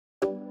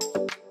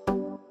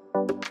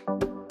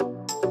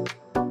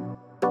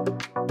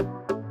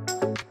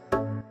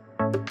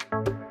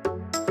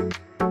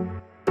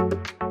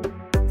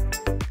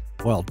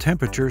While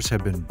temperatures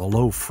have been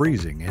below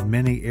freezing in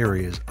many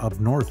areas up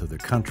north of the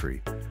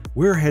country,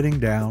 we're heading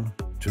down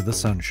to the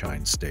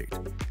Sunshine State.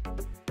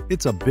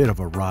 It's a bit of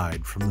a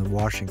ride from the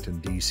Washington,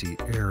 D.C.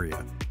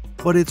 area,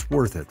 but it's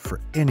worth it for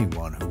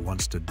anyone who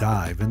wants to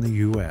dive in the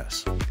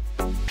U.S.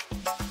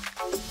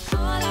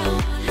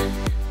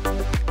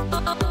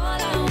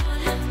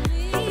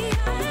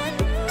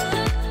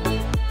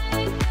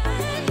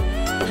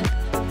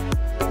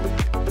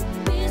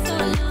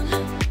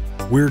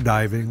 We're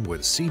diving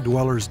with Sea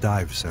Dwellers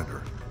Dive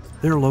Center.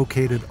 They're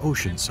located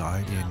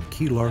oceanside in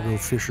Key Largo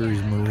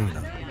Fisheries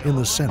Marina in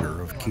the center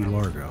of Key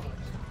Largo.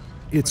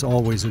 It's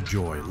always a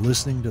joy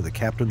listening to the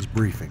captain's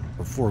briefing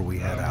before we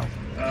head out.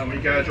 When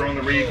you guys are on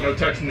the reef, no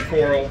touching the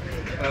coral.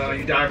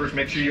 You divers,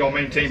 make sure you all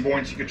maintain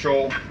buoyancy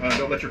control.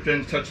 Don't let your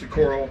fins touch the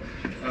coral.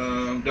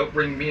 Don't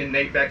bring me and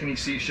Nate back any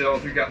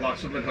seashells. We've got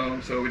lots of them at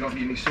home, so we don't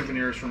need any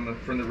souvenirs from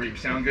the reef.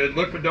 Sound good?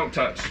 Look, but don't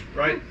touch,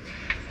 right?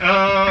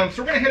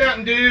 So we're going to head out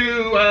and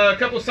do a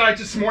couple of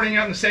sites this morning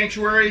out in the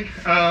sanctuary.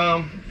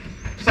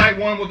 Site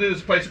one we'll do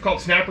is a place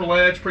called Snapper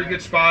Ledge, pretty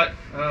good spot.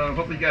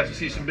 Hopefully you guys will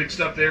see some big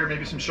stuff there,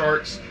 maybe some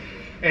sharks.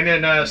 And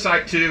then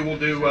site two we'll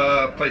do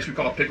a place we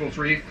call Pickles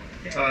Reef.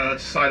 It's the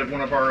site of one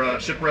of our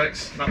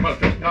shipwrecks. Not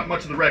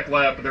much of the wreck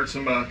left, but there's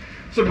some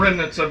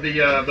remnants of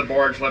the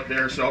barge left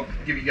there. So I'll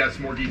give you guys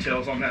some more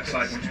details on that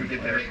site once we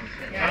get there.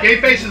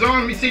 Game faces on.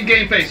 Let me see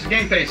game faces.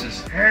 Game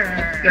faces.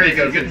 There you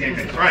go. Good game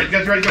faces. All right, you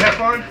guys ready to go have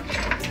fun?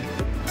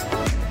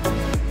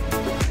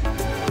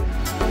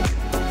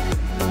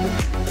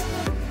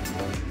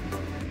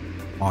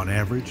 On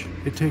average,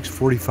 it takes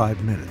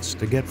 45 minutes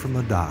to get from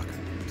the dock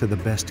to the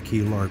best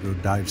Key Largo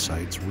dive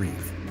site's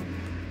reef.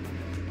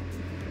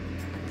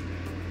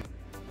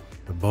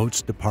 The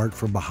boats depart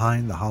from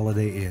behind the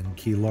Holiday Inn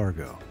Key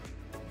Largo.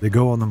 They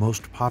go on the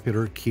most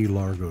popular Key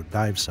Largo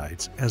dive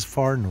sites as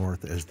far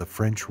north as the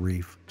French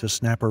Reef to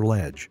Snapper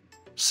Ledge,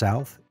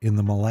 south in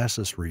the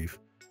Molasses Reef,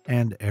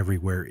 and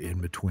everywhere in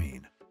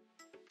between.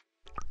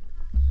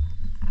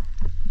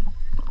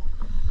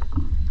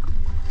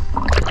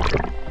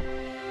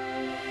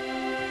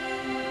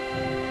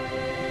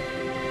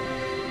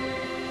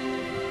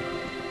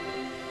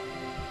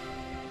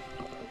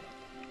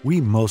 We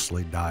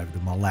mostly dive the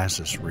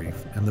Molasses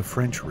Reef and the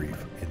French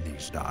Reef in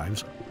these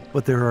dives,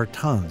 but there are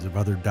tons of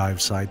other dive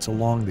sites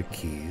along the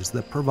Keys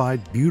that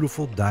provide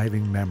beautiful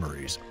diving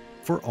memories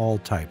for all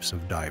types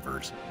of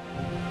divers.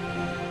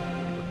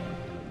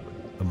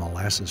 The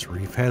Molasses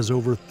Reef has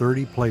over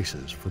 30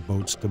 places for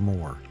boats to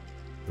moor.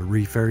 The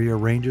reef area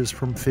ranges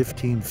from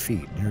 15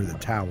 feet near the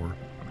tower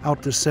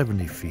out to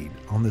 70 feet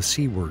on the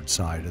seaward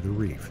side of the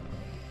reef.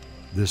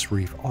 This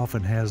reef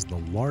often has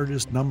the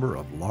largest number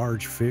of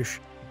large fish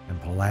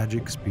and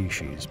pelagic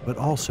species, but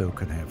also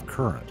can have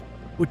current,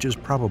 which is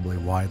probably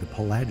why the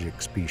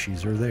pelagic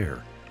species are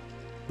there.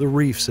 The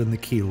reefs in the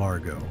Key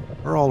Largo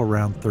are all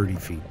around 30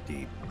 feet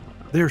deep.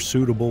 They're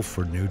suitable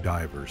for new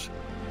divers.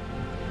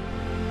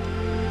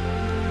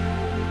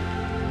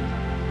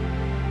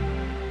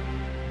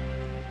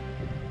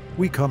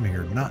 We come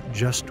here not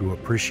just to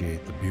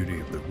appreciate the beauty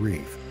of the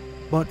reef,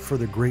 but for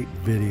the great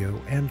video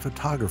and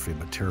photography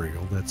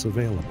material that's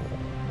available.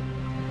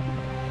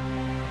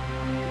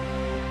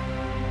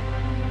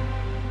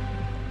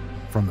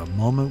 From the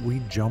moment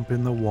we jump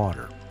in the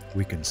water,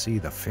 we can see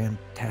the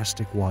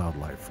fantastic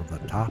wildlife from the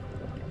top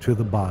to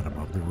the bottom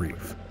of the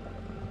reef.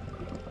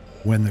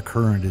 When the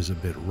current is a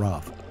bit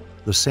rough,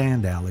 the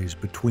sand alleys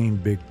between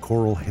big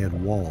coral head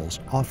walls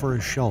offer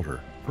a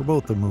shelter for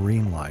both the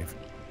marine life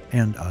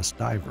and us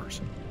divers.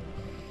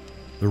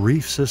 The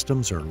reef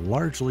systems are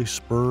largely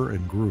spur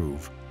and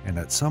groove, and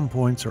at some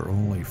points are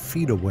only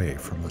feet away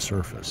from the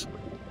surface.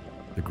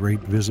 The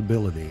great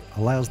visibility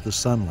allows the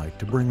sunlight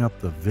to bring up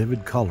the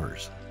vivid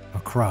colors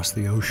across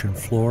the ocean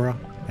flora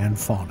and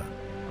fauna.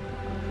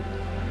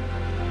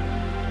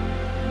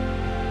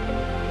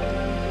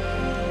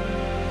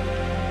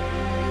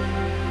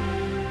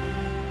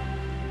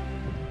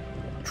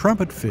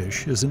 Trumpet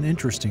fish is an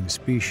interesting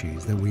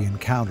species that we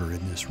encounter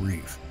in this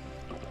reef.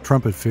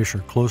 Trumpet fish are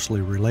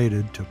closely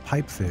related to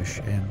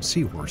pipefish and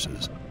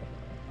seahorses.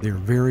 They are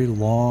very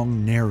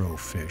long, narrow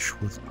fish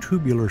with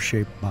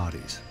tubular-shaped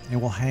bodies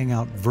and will hang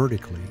out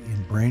vertically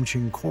in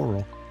branching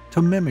coral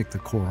to mimic the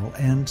coral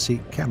and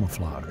seek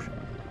camouflage.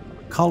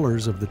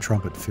 Colors of the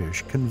trumpet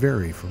fish can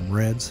vary from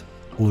reds,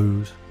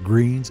 blues,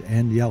 greens,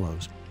 and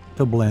yellows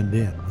to blend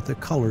in with the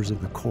colors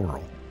of the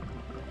coral.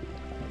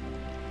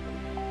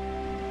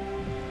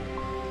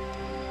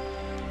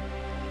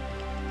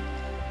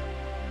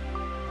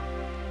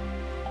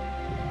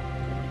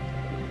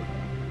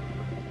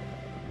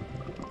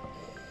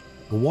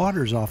 The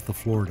waters off the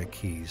Florida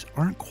Keys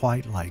aren't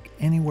quite like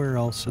anywhere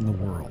else in the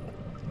world.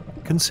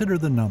 Consider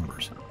the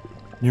numbers.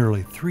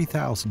 Nearly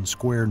 3,000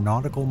 square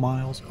nautical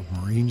miles of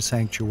marine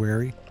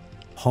sanctuary,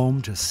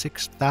 home to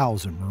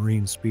 6,000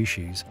 marine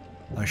species,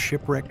 a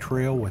shipwreck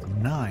trail with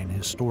 9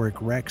 historic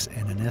wrecks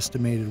and an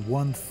estimated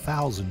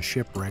 1,000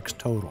 shipwrecks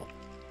total.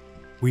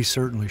 We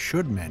certainly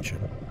should mention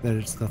that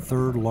it's the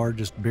 3rd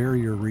largest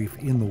barrier reef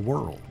in the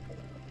world,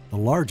 the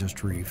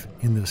largest reef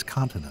in this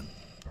continent.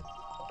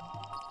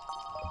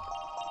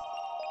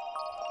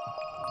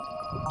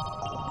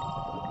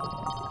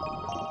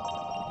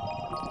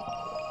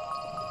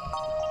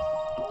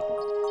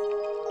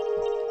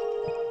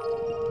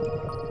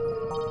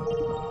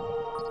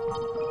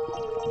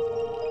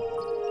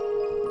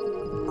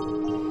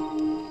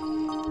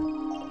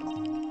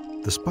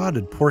 The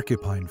spotted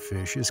porcupine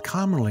fish is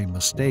commonly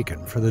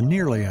mistaken for the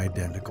nearly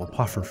identical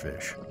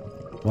pufferfish.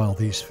 While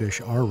these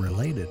fish are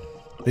related,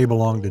 they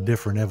belong to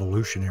different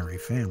evolutionary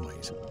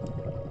families.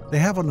 They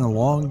have an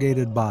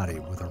elongated body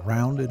with a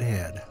rounded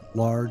head,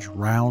 large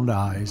round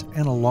eyes,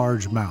 and a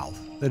large mouth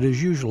that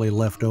is usually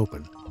left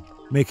open,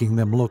 making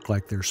them look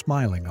like they're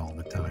smiling all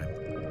the time.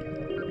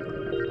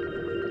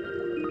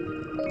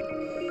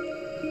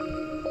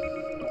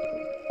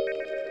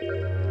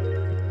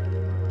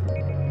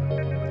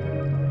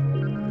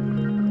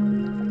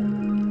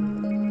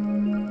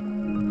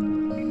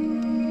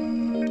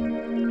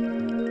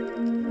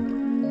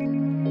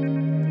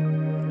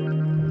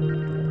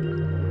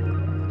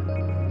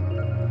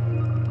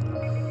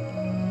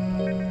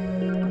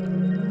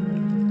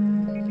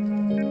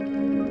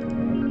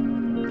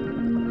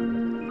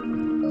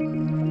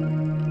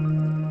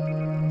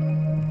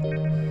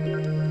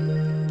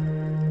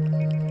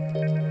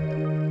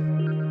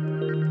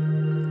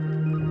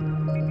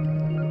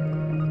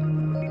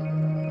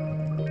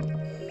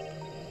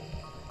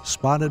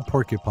 Spotted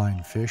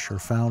porcupine fish are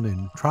found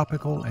in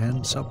tropical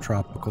and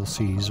subtropical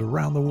seas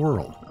around the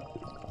world.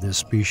 This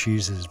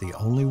species is the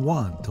only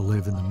one to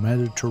live in the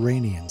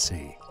Mediterranean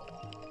Sea.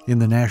 In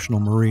the National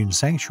Marine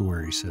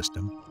Sanctuary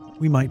System,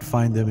 we might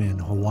find them in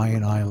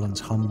Hawaiian Islands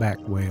humpback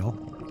whale,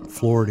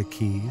 Florida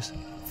Keys,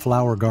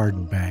 Flower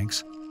Garden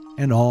banks,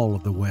 and all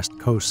of the West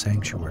Coast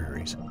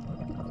sanctuaries.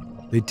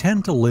 They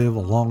tend to live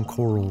along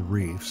coral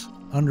reefs,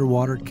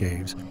 underwater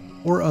caves,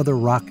 or other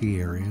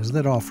rocky areas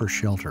that offer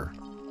shelter.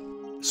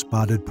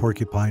 Spotted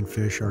porcupine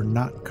fish are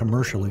not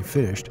commercially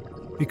fished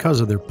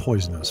because of their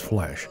poisonous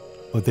flesh,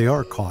 but they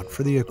are caught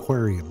for the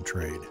aquarium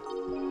trade.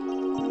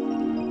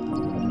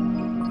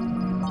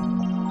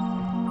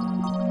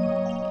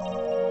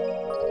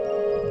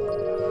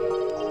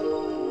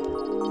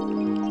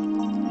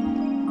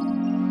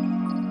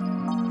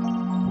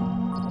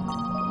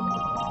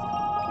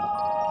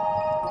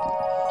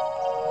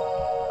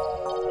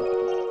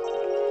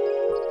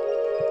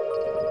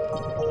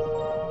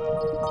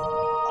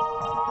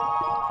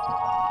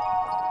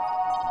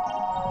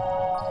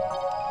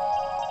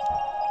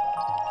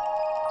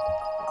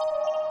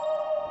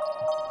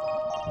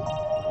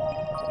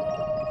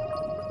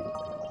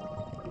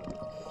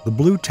 The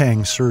blue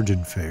tang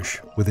surgeonfish,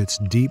 with its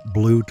deep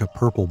blue to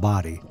purple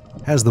body,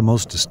 has the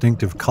most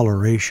distinctive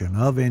coloration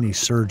of any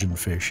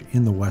surgeonfish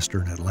in the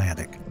western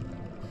Atlantic.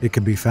 It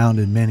can be found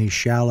in many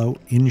shallow,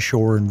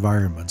 inshore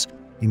environments,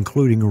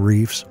 including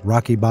reefs,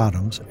 rocky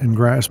bottoms, and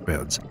grass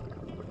beds.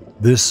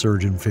 This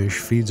surgeonfish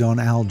feeds on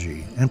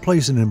algae and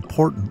plays an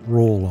important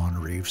role on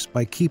reefs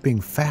by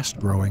keeping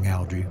fast-growing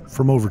algae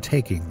from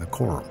overtaking the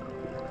coral.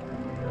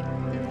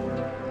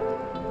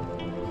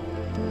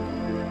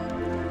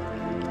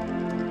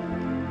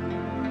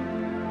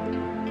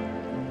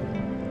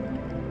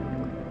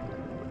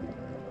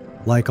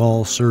 Like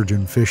all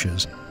surgeon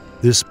fishes,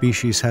 this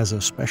species has a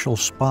special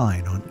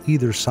spine on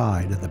either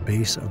side of the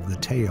base of the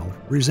tail,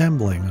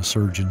 resembling a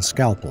surgeon's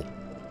scalpel.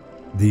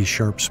 These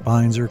sharp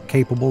spines are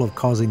capable of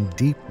causing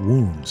deep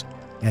wounds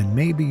and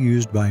may be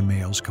used by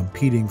males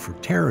competing for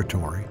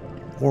territory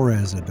or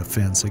as a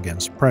defense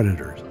against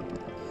predators.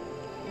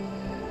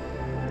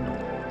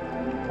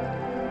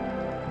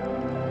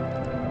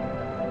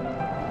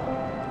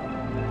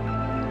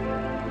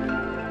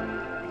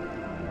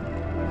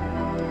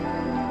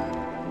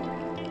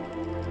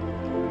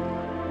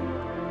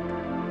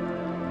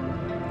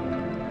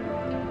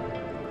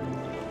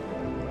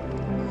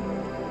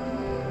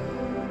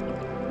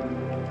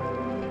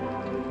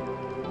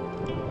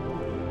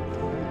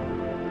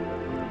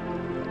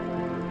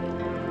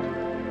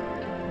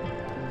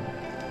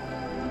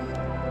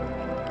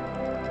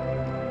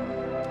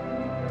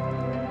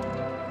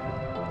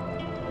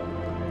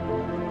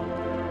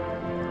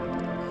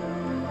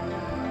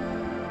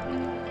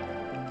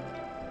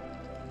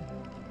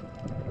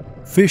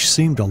 Fish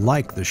seem to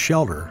like the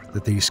shelter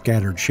that these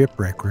scattered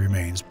shipwreck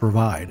remains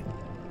provide.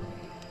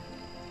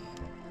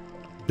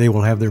 They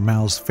will have their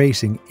mouths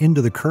facing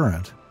into the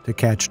current to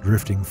catch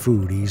drifting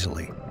food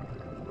easily.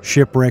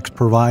 Shipwrecks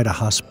provide a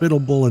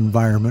hospitable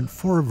environment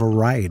for a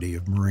variety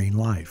of marine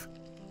life.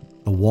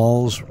 The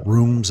walls,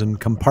 rooms, and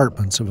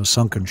compartments of a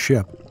sunken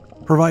ship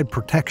provide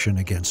protection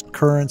against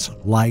currents,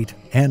 light,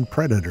 and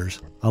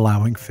predators,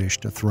 allowing fish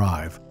to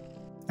thrive.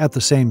 At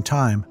the same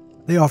time,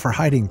 they offer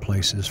hiding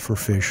places for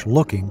fish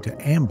looking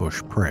to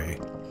ambush prey.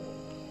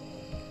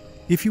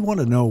 If you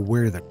want to know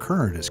where the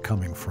current is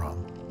coming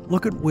from,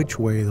 look at which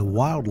way the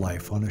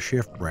wildlife on a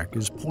shipwreck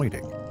is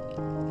pointing.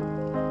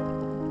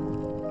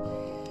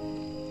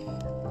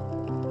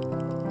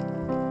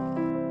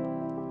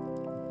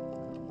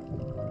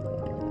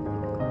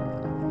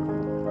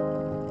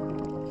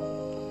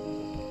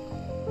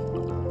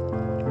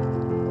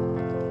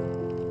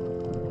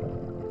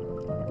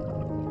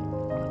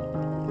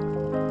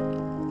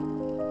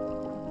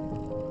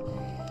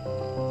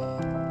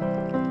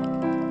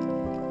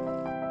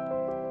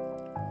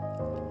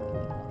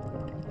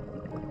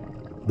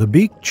 The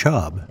beaked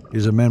chub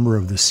is a member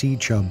of the sea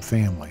chub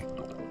family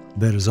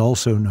that is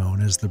also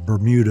known as the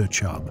Bermuda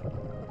chub.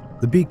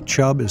 The beaked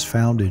chub is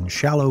found in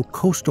shallow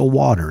coastal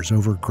waters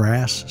over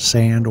grass,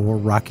 sand, or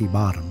rocky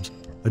bottoms,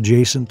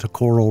 adjacent to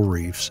coral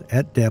reefs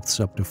at depths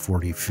up to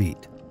 40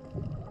 feet.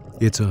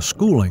 It's a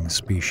schooling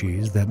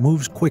species that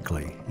moves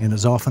quickly and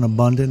is often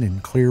abundant in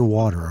clear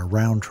water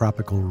around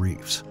tropical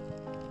reefs.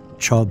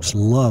 Chubs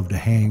love to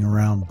hang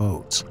around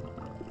boats.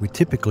 We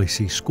typically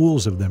see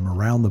schools of them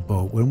around the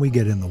boat when we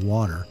get in the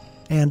water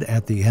and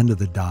at the end of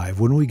the dive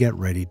when we get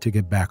ready to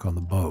get back on the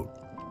boat.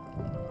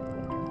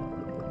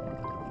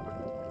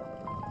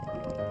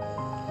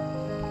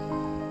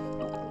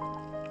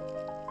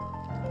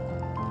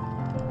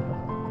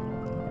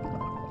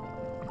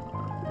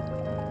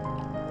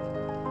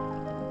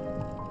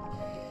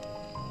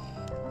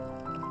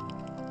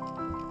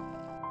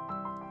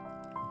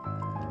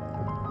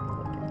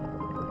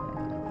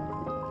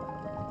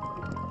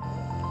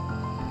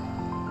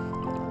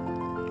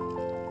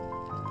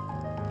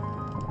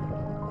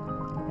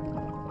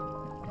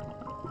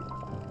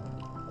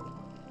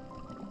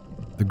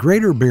 The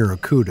greater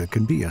barracuda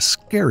can be a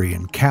scary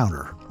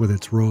encounter with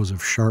its rows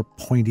of sharp,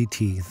 pointy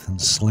teeth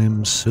and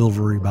slim,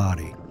 silvery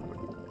body.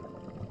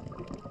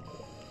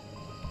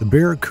 The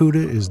barracuda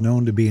is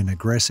known to be an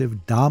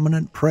aggressive,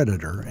 dominant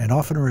predator and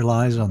often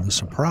relies on the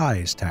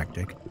surprise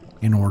tactic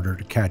in order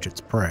to catch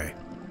its prey.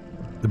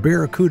 The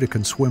barracuda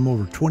can swim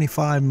over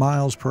 25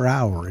 miles per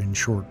hour in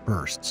short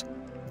bursts.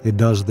 It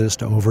does this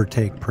to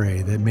overtake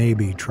prey that may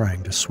be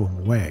trying to swim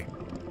away.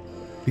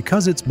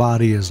 Because its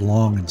body is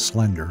long and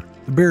slender,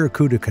 the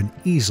barracuda can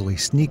easily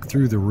sneak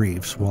through the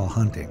reefs while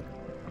hunting.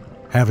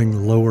 Having the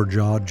lower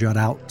jaw jut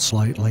out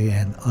slightly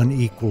and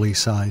unequally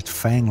sized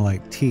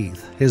fang-like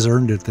teeth has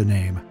earned it the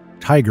name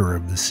Tiger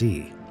of the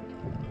Sea.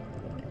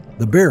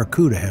 The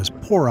barracuda has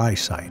poor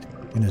eyesight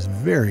and is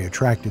very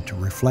attracted to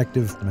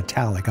reflective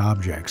metallic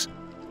objects.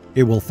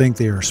 It will think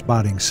they are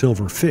spotting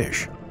silver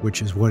fish,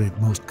 which is what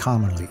it most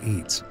commonly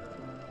eats.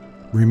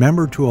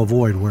 Remember to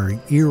avoid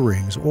wearing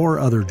earrings or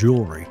other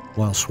jewelry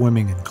while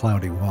swimming in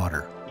cloudy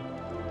water.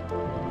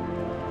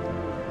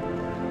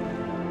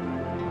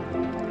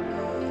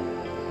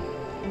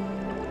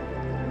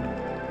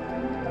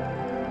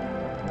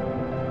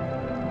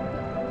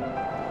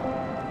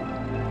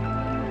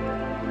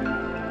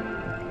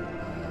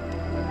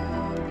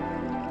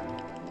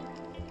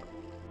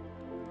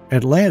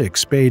 Atlantic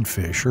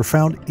spadefish are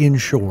found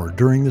inshore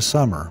during the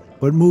summer,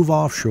 but move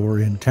offshore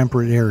in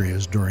temperate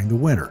areas during the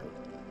winter.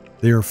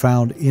 They are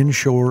found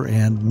inshore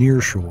and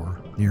nearshore,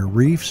 near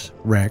reefs,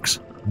 wrecks,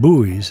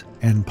 buoys,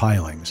 and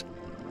pilings.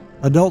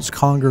 Adults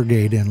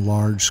congregate in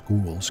large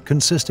schools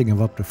consisting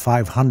of up to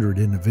 500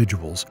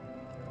 individuals.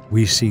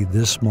 We see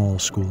this small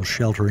school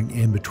sheltering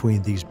in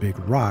between these big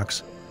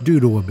rocks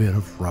due to a bit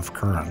of rough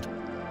current.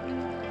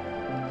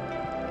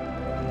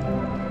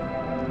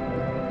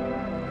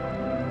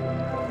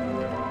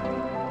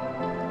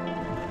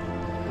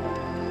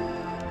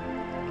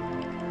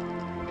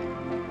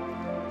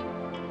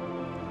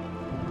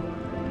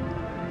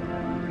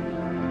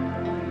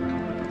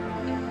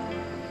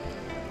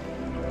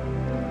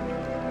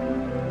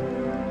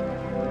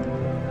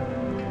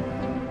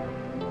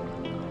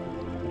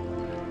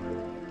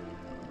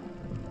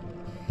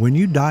 When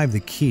you dive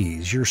the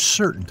Keys, you're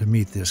certain to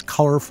meet this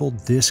colorful,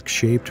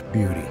 disc-shaped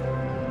beauty.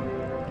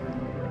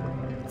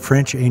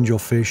 French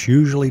angelfish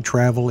usually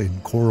travel in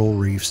coral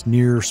reefs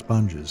near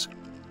sponges.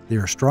 They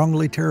are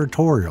strongly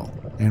territorial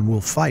and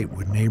will fight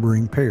with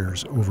neighboring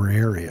pairs over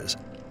areas.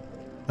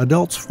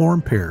 Adults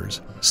form pairs,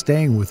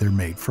 staying with their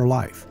mate for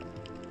life.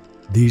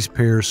 These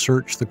pairs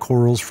search the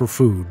corals for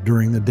food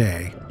during the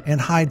day and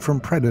hide from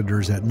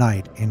predators at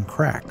night in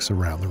cracks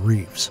around the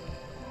reefs.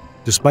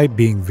 Despite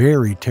being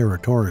very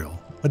territorial,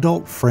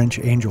 adult French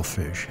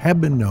angelfish have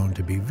been known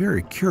to be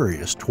very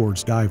curious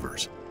towards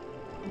divers.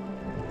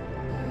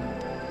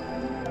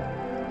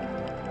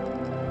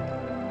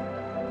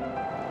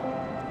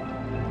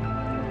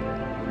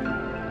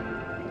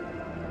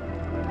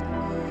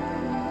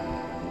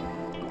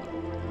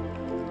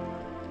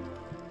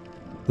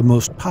 The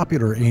most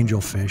popular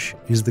angelfish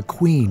is the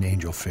queen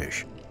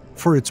angelfish,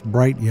 for its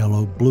bright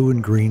yellow, blue,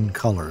 and green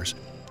colors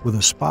with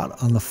a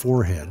spot on the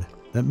forehead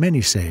that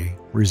many say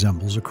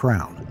resembles a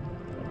crown.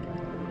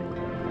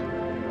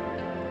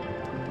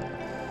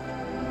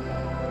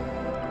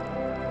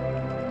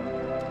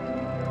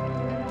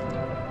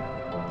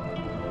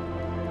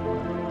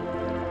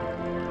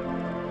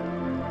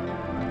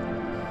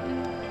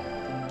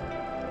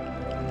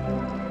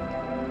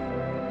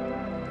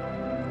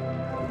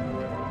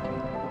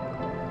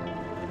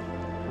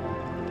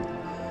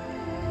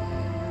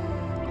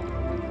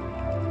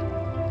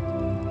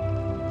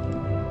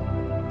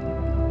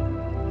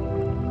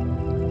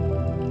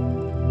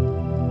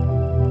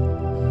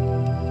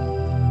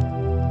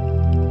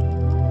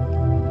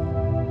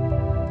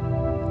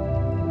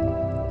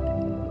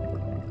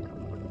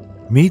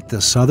 Meet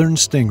the southern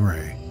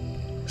stingray.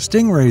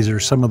 Stingrays are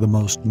some of the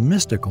most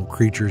mystical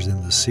creatures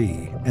in the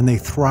sea, and they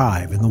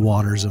thrive in the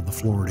waters of the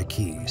Florida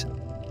Keys.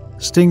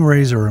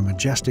 Stingrays are a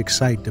majestic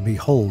sight to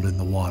behold in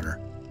the water.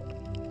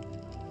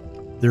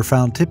 They're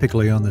found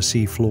typically on the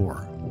sea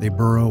floor, They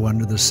burrow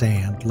under the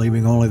sand,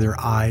 leaving only their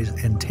eyes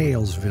and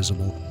tails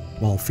visible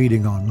while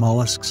feeding on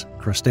mollusks,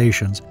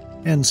 crustaceans,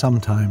 and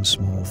sometimes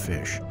small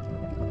fish.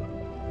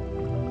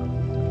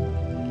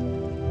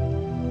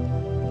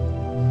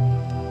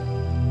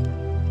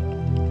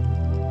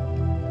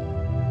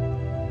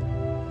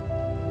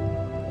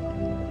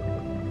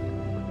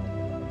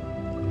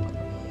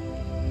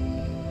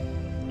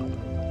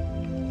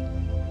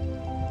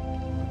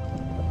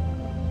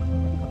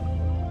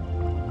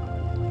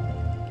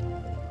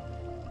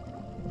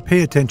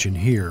 Pay attention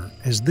here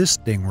as this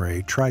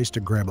stingray tries to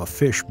grab a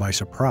fish by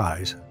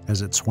surprise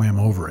as it swam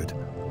over it.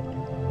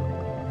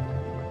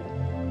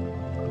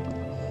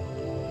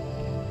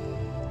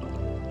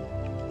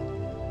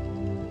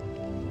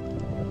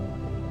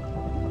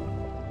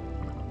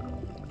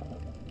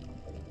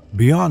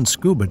 Beyond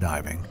scuba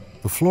diving,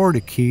 the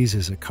Florida Keys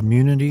is a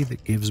community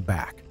that gives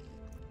back.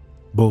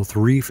 Both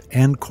Reef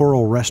and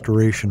Coral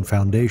Restoration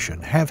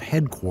Foundation have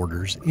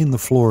headquarters in the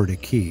Florida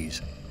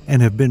Keys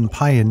and have been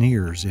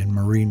pioneers in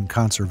marine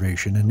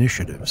conservation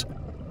initiatives.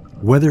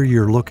 Whether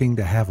you're looking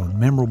to have a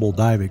memorable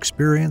dive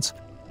experience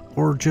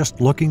or just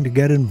looking to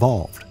get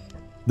involved,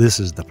 this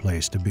is the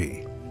place to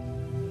be.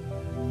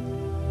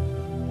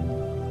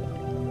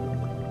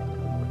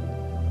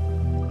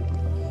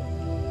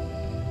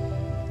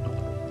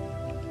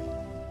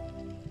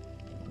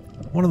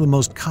 One of the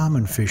most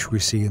common fish we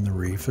see in the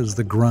reef is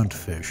the grunt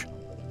fish.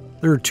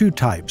 There are two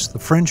types, the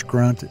French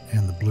grunt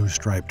and the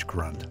blue-striped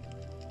grunt.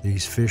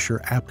 These fish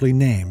are aptly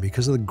named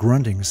because of the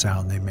grunting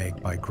sound they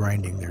make by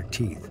grinding their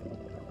teeth.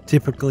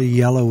 Typically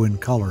yellow in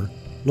color,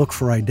 look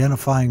for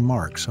identifying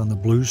marks on the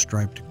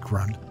blue-striped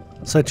grunt,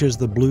 such as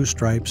the blue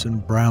stripes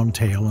and brown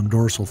tail and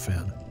dorsal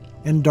fin,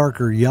 and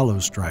darker yellow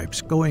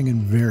stripes going in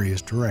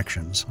various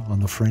directions on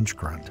the French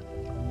grunt.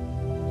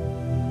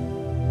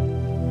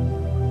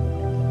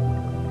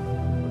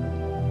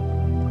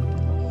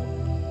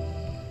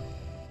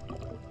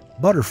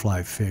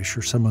 Butterfly fish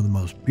are some of the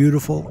most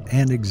beautiful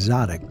and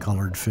exotic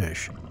colored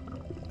fish.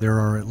 There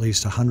are at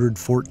least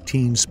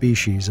 114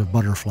 species of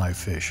butterfly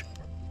fish.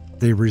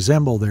 They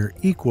resemble their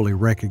equally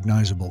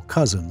recognizable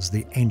cousins,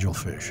 the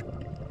angelfish.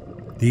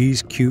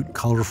 These cute,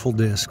 colorful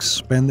discs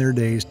spend their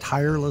days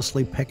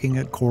tirelessly pecking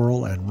at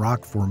coral and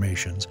rock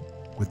formations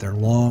with their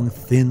long,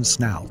 thin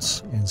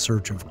snouts in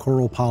search of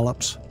coral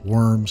polyps,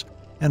 worms,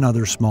 and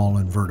other small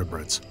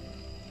invertebrates.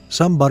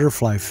 Some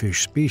butterfly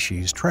fish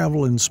species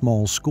travel in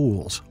small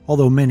schools,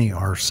 although many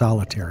are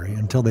solitary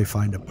until they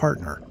find a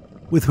partner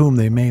with whom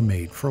they may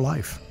mate for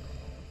life.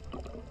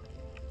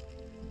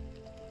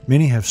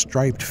 Many have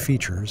striped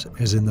features,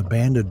 as in the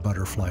banded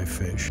butterfly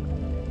fish.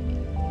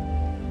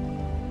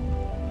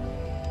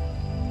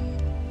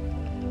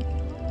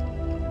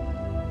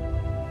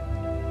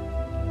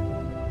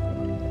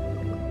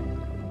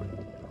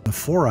 The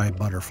four-eyed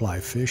butterfly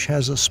fish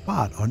has a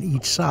spot on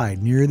each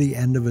side near the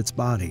end of its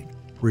body,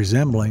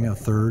 resembling a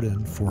third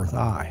and fourth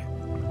eye.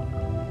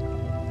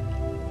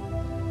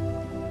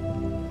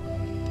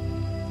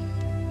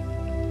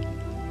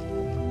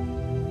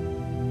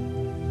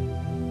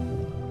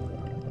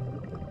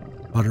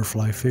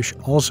 Butterfly fish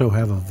also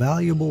have a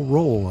valuable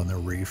role on the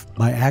reef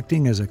by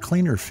acting as a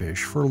cleaner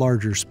fish for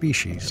larger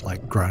species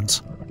like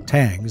grunts,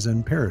 tangs,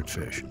 and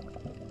parrotfish.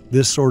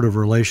 This sort of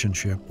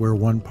relationship, where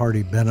one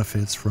party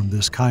benefits from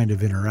this kind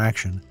of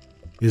interaction,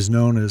 is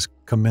known as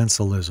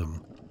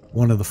commensalism,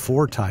 one of the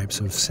four types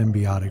of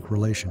symbiotic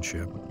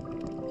relationship.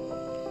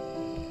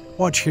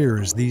 Watch here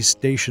as these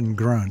stationed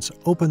grunts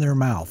open their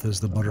mouth as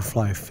the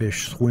butterfly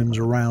fish swims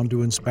around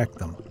to inspect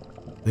them.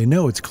 They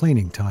know it's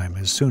cleaning time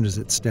as soon as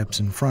it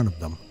steps in front of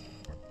them.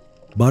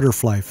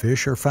 Butterfly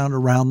fish are found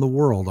around the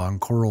world on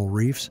coral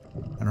reefs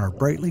and are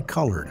brightly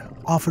colored,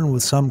 often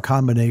with some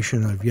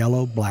combination of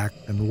yellow, black,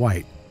 and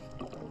white.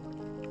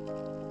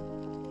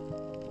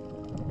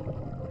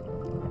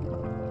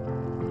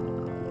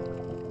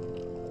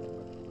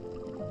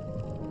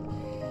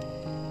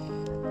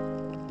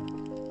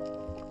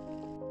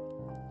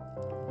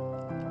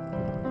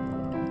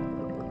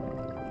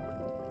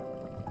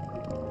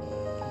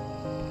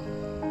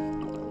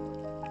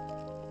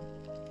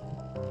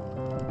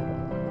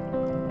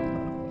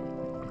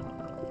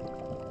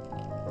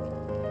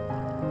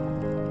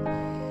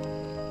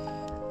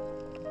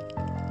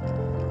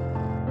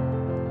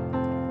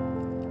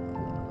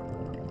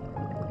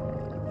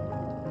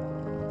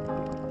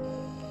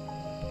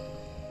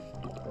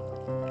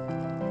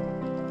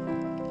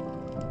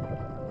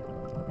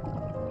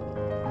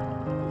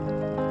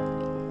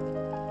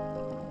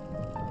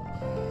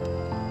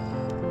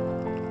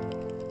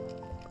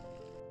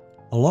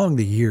 Along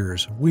the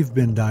years, we've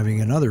been diving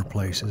in other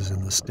places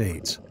in the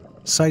States.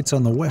 Sites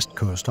on the West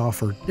Coast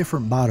offer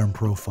different bottom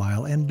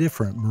profile and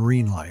different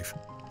marine life.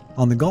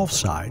 On the Gulf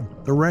side,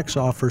 the wrecks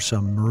offer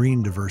some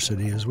marine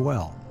diversity as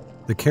well.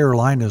 The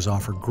Carolinas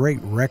offer great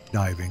wreck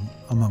diving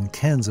among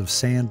tens of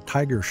sand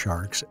tiger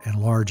sharks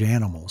and large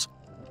animals,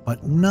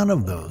 but none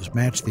of those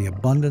match the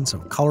abundance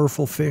of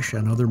colorful fish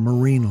and other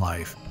marine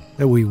life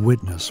that we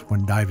witness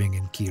when diving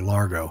in Key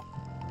Largo.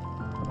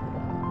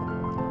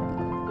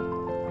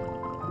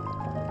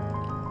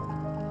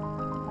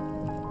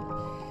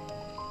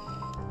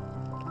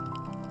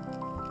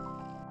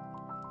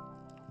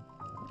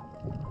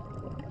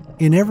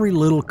 In every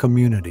little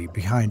community,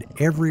 behind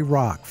every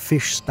rock,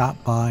 fish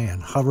stop by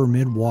and hover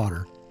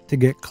mid-water to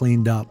get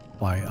cleaned up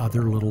by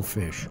other little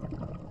fish.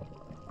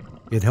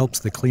 It helps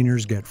the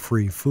cleaners get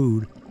free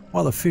food,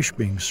 while the fish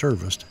being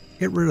serviced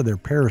get rid of their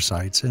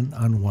parasites and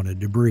unwanted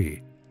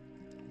debris.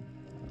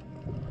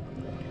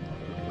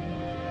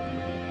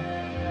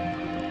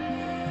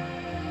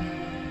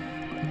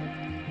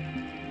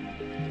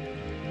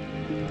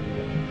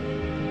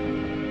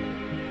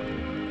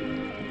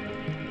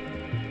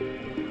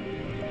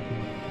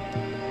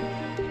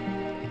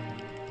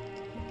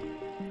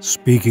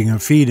 Speaking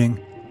of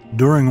feeding,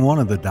 during one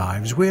of the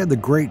dives, we had the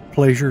great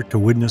pleasure to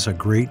witness a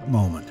great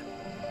moment.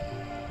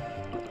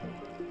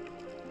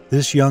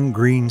 This young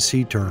green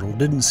sea turtle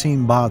didn't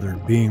seem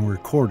bothered being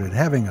recorded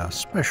having a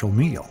special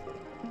meal.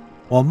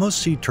 While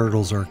most sea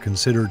turtles are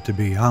considered to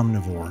be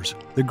omnivores,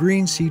 the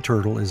green sea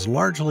turtle is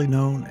largely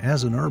known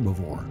as an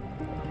herbivore.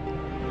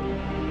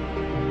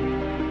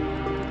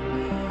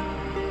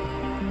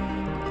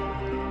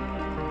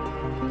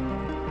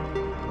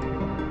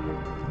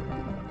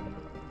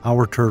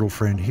 Our turtle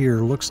friend here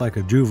looks like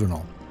a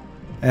juvenile.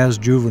 As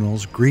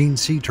juveniles, green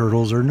sea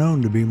turtles are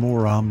known to be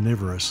more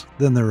omnivorous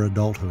than their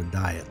adulthood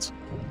diets.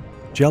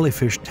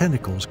 Jellyfish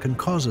tentacles can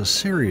cause a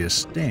serious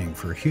sting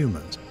for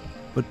humans,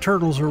 but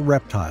turtles are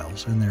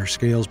reptiles and their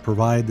scales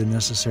provide the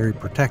necessary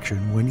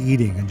protection when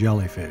eating a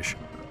jellyfish.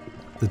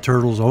 The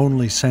turtle's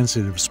only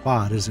sensitive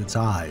spot is its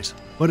eyes,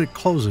 but it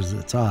closes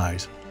its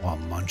eyes while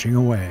munching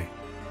away.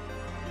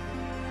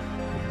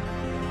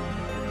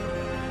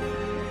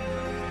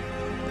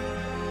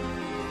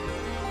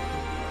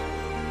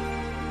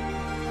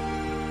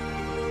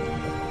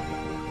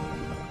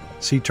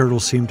 Sea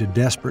turtles seem to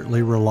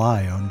desperately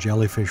rely on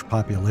jellyfish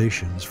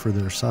populations for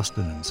their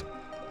sustenance.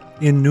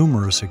 In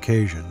numerous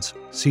occasions,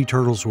 sea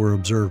turtles were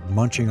observed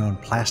munching on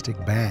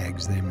plastic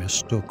bags they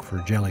mistook for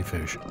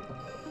jellyfish.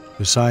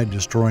 Beside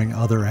destroying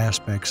other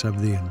aspects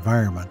of the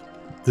environment,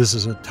 this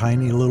is a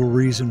tiny little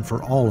reason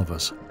for all of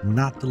us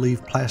not to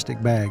leave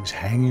plastic bags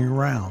hanging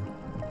around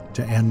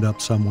to end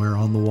up somewhere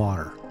on the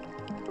water.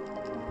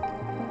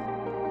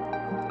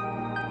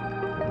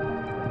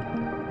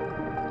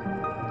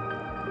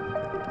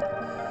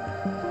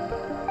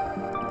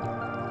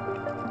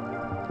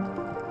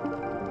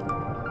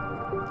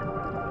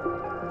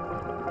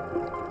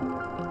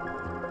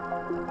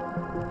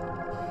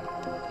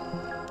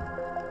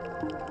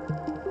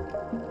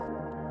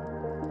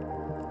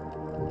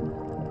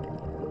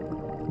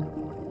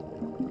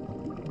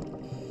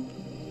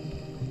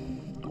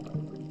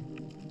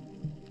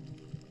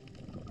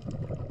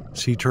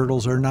 Sea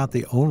turtles are not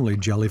the only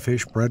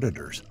jellyfish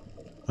predators.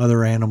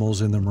 Other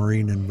animals in the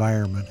marine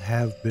environment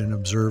have been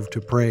observed to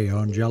prey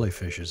on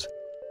jellyfishes.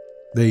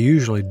 They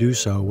usually do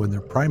so when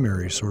their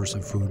primary source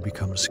of food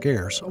becomes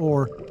scarce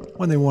or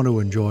when they want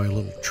to enjoy a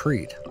little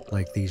treat,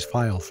 like these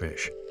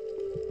filefish.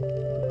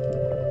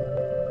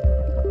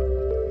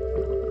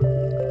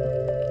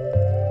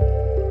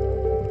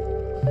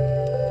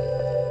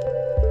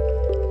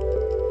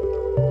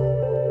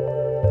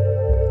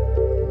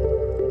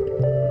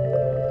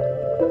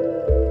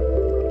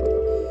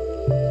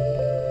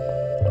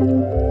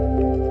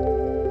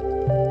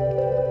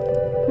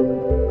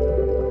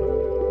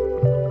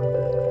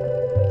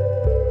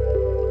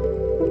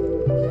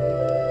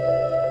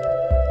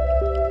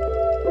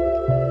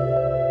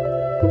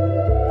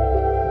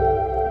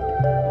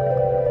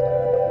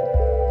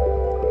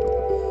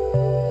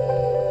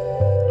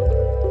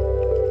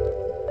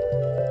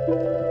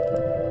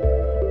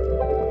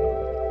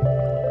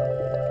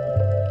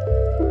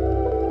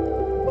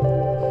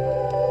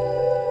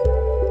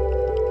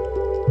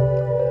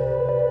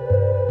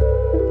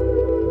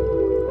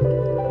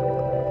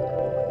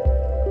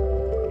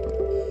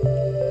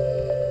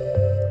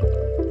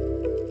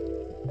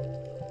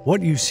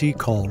 What you see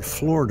called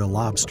Florida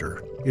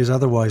lobster is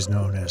otherwise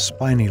known as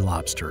spiny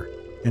lobster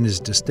and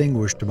is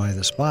distinguished by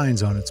the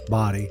spines on its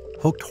body,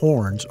 hooked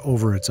horns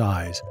over its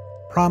eyes,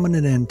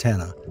 prominent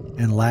antennae,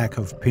 and lack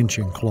of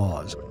pinching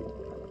claws.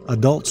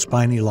 Adult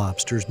spiny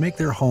lobsters make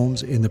their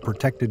homes in the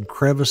protected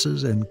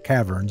crevices and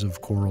caverns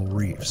of coral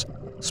reefs,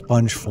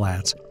 sponge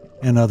flats,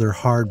 and other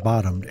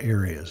hard-bottomed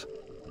areas.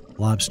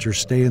 Lobsters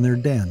stay in their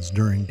dens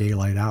during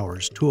daylight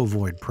hours to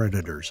avoid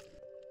predators.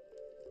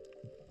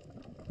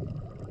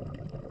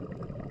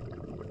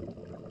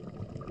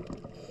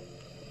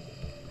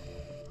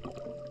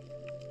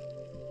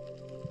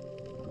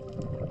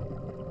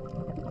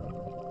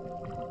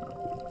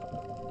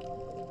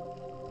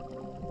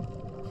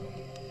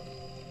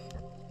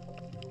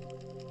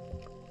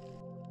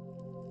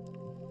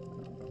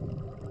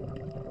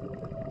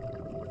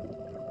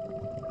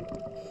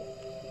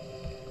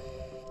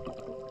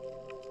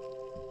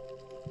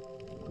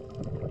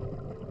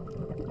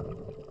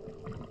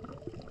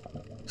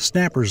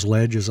 Snapper's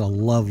Ledge is a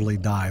lovely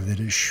dive that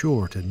is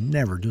sure to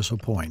never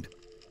disappoint.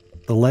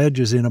 The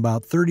ledge is in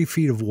about 30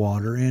 feet of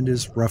water and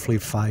is roughly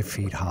 5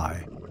 feet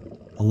high.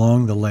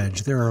 Along the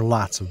ledge there are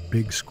lots of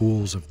big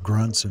schools of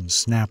grunts and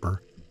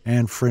snapper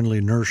and friendly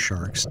nurse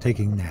sharks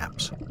taking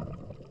naps.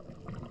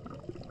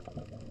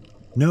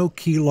 No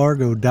Key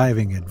Largo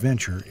diving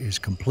adventure is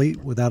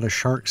complete without a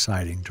shark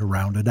sighting to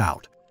round it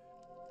out.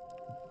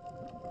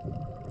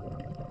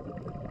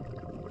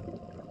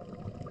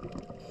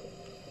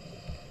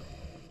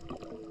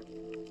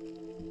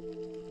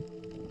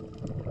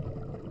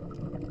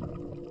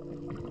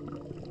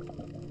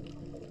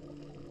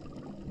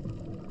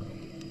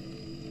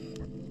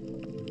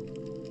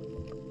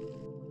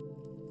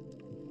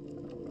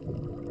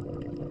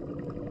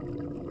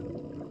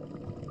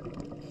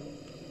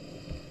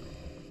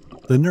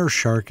 The nurse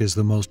shark is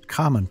the most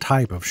common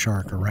type of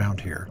shark around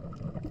here.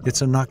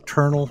 It's a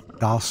nocturnal,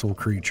 docile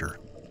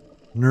creature.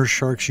 Nurse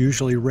sharks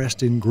usually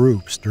rest in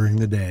groups during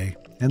the day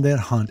and then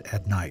hunt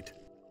at night.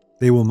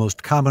 They will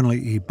most commonly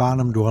eat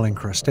bottom-dwelling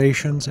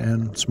crustaceans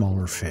and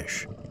smaller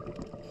fish.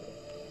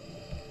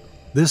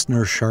 This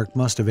nurse shark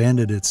must have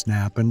ended its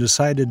nap and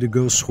decided to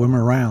go swim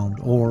around,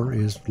 or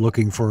is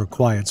looking for a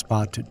quiet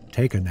spot to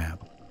take a nap.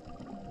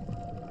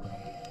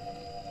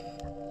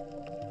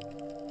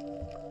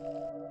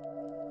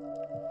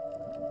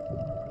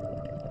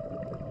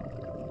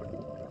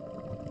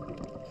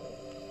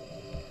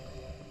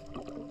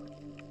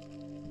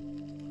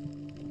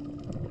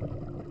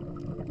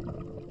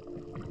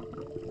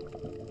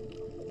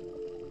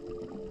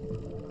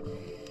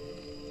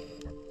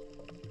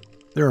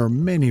 There are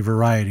many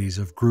varieties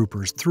of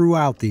groupers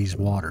throughout these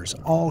waters,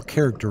 all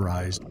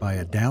characterized by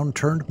a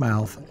downturned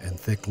mouth and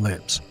thick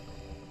lips.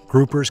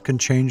 Groupers can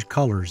change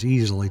colors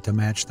easily to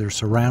match their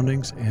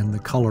surroundings and the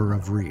color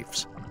of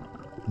reefs.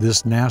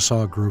 This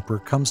Nassau grouper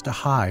comes to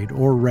hide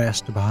or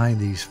rest behind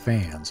these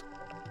fans,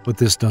 but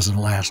this doesn't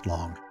last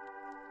long.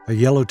 A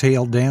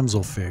yellow-tailed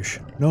damselfish,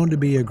 known to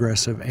be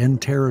aggressive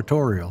and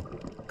territorial,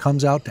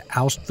 comes out to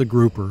oust the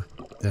grouper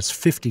that's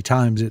 50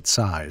 times its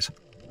size.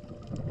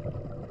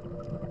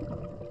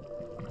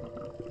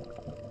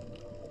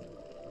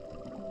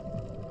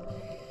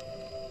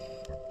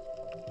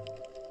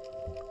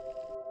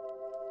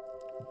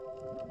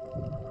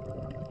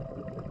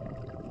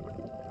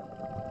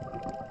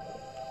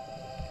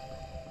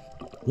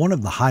 One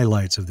of the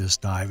highlights of this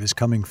dive is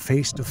coming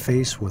face to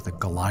face with a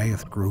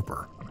Goliath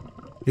grouper.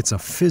 It's a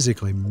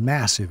physically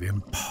massive,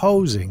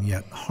 imposing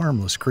yet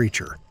harmless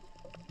creature.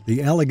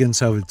 The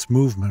elegance of its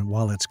movement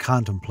while it's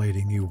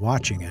contemplating you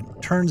watching it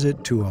turns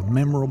it to a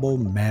memorable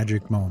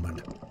magic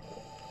moment.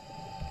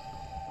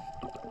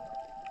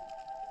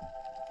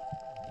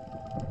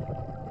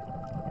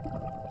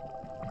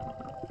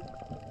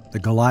 The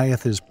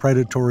Goliath is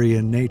predatory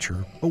in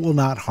nature, but will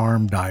not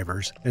harm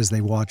divers as they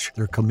watch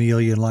their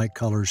chameleon-like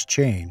colors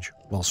change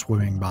while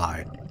swimming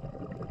by.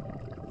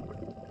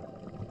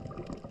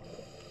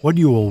 What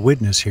you will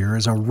witness here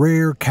is a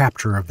rare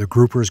capture of the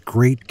grouper's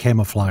great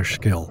camouflage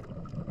skill.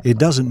 It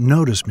doesn't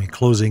notice me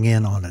closing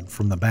in on it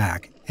from the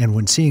back, and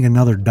when seeing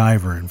another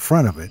diver in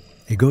front of it,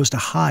 it goes to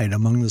hide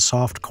among the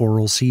soft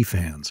coral sea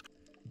fans.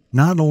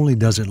 Not only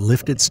does it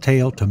lift its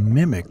tail to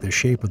mimic the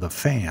shape of the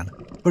fan,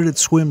 but it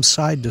swims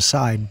side to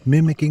side,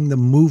 mimicking the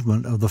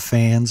movement of the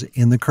fans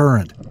in the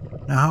current.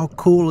 Now, how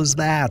cool is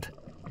that?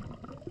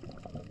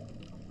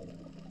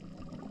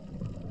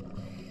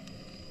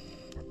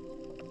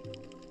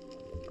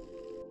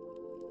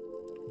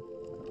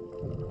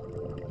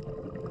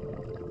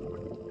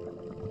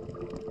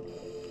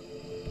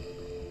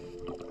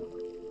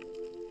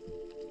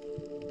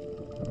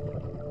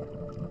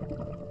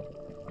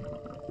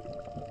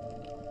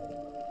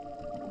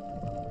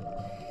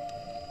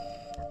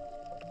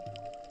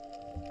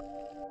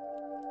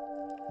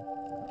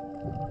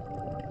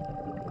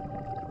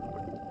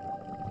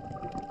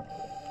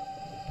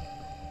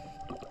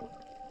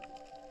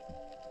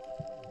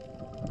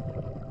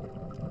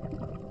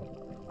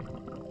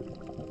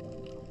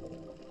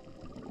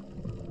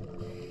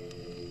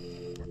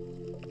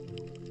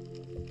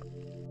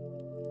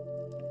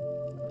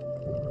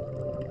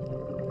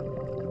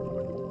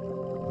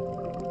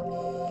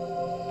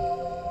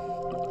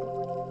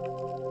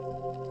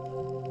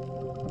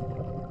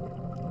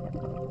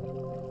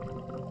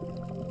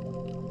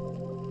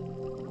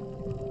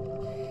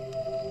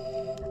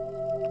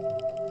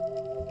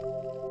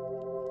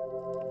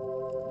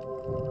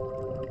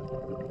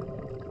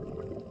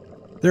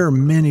 There are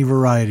many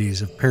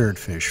varieties of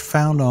parrotfish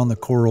found on the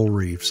coral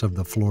reefs of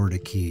the Florida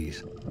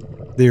Keys.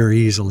 They are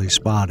easily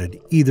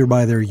spotted either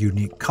by their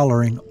unique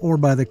coloring or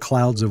by the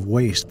clouds of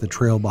waste that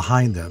trail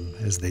behind them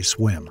as they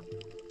swim.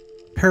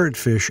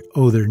 Parrotfish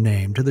owe their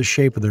name to the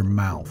shape of their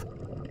mouth.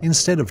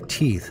 Instead of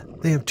teeth,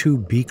 they have two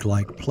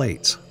beak-like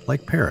plates,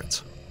 like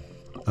parrots.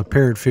 A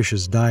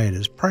parrotfish's diet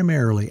is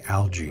primarily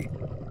algae.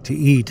 To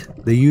eat,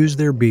 they use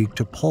their beak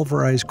to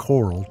pulverize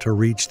coral to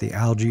reach the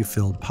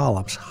algae-filled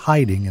polyps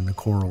hiding in the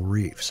coral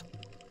reefs.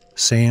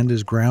 Sand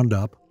is ground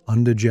up,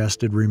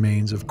 undigested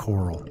remains of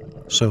coral.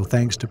 So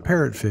thanks to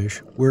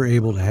parrotfish, we're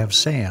able to have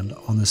sand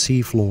on the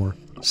seafloor,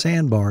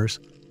 sandbars,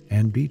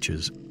 and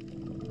beaches.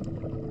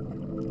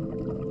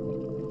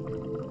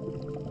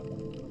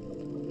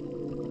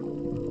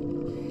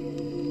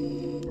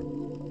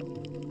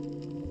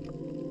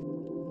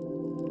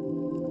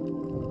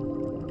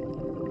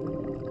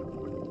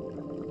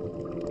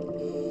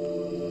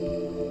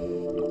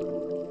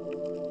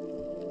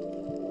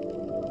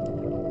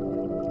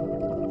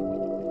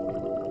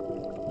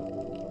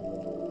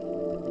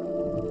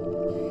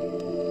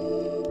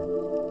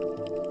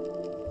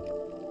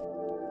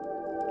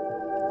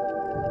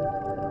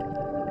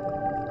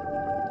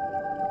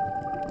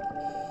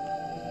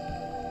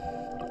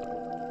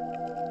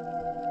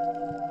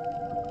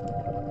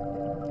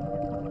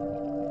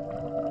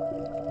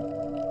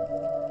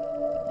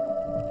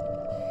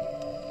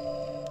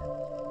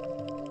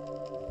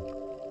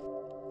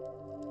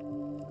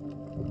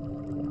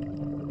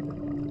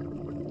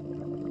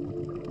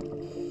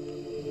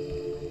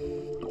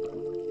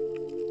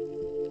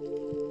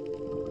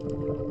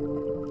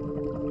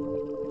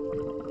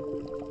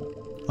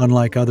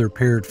 Unlike other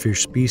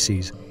parrotfish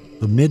species,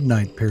 the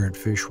midnight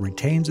parrotfish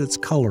retains its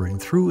coloring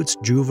through its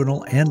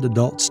juvenile and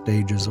adult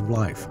stages of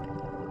life.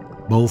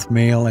 Both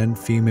male and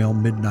female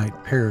midnight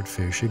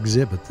parrotfish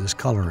exhibit this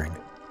coloring.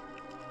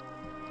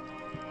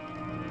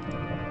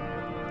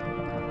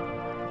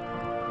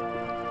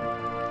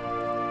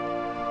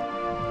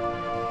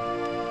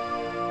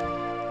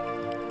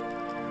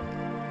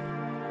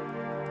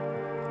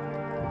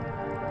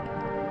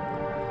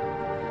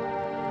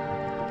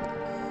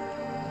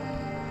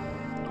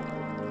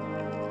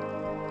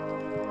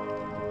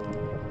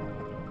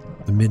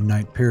 The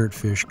midnight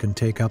parrotfish can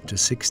take up to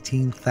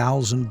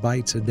 16,000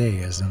 bites a day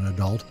as an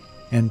adult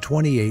and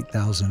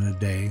 28,000 a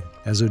day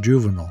as a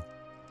juvenile.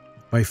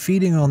 By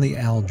feeding on the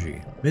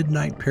algae,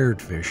 midnight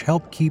parrotfish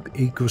help keep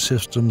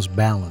ecosystems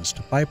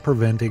balanced by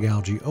preventing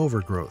algae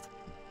overgrowth,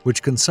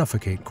 which can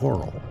suffocate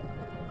coral.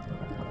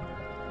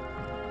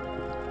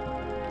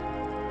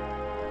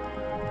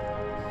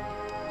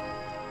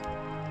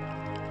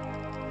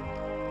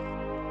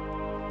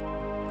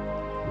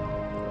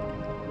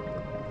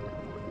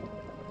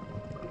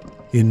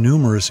 In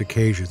numerous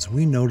occasions,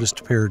 we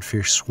noticed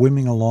parrotfish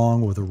swimming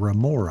along with a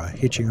remora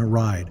hitching a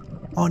ride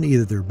on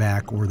either their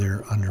back or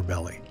their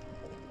underbelly.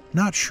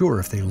 Not sure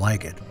if they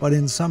like it, but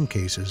in some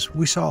cases,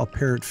 we saw a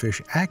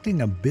parrotfish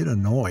acting a bit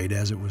annoyed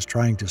as it was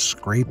trying to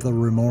scrape the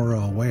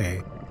remora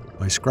away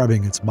by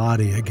scrubbing its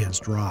body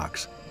against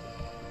rocks.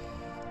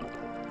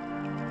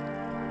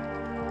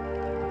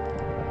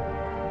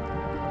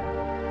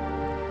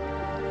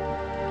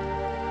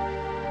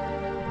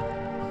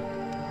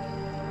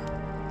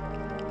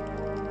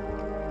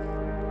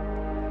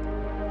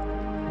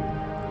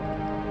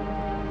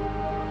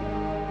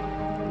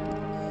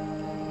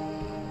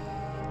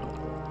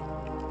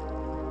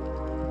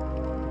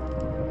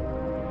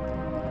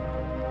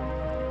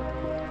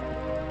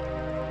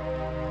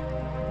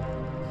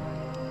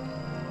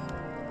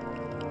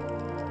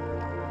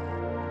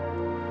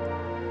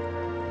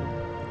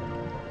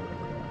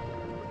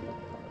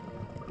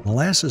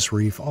 Molasses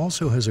Reef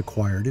also has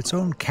acquired its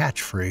own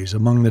catchphrase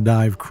among the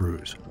dive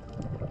crews: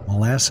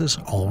 "Molasses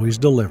always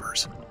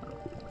delivers."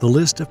 The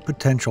list of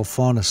potential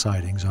fauna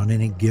sightings on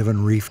any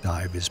given reef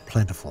dive is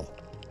plentiful.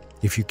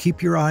 If you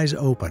keep your eyes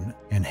open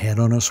and head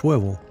on a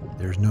swivel,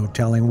 there's no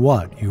telling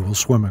what you will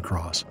swim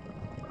across.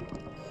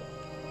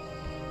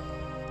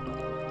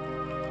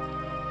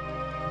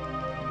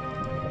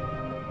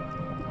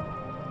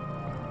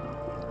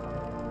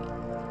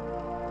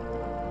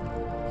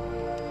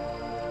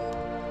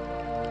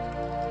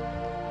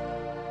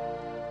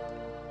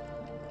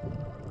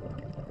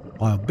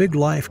 While big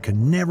life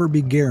can never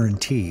be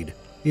guaranteed,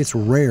 it's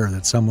rare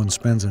that someone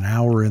spends an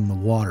hour in the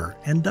water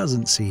and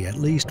doesn't see at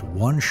least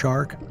one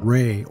shark,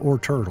 ray, or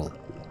turtle.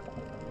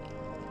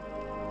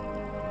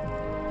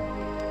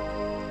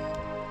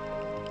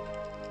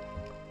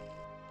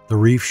 The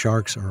reef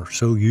sharks are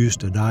so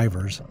used to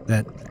divers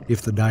that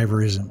if the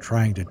diver isn't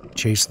trying to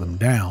chase them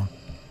down,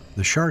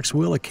 the sharks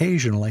will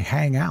occasionally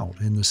hang out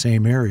in the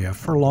same area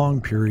for long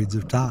periods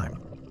of time.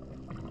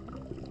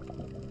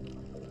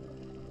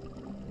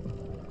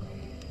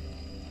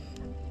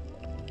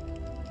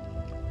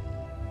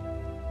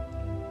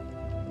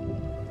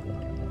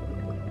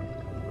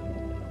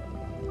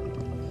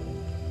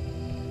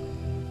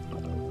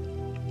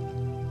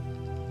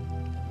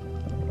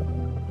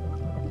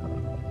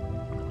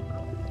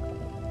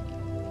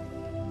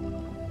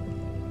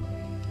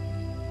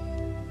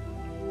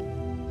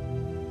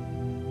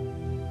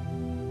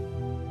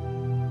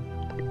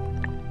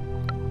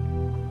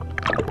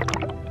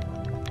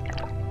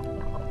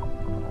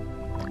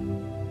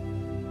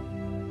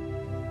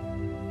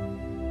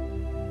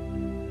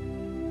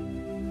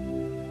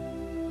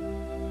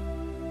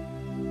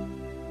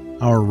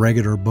 Our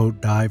regular boat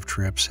dive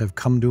trips have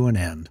come to an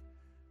end.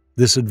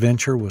 This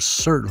adventure was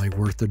certainly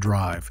worth the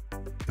drive.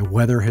 The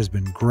weather has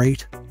been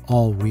great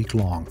all week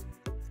long.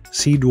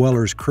 Sea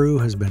Dweller's crew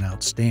has been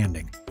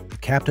outstanding. The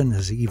captain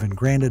has even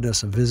granted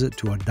us a visit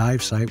to a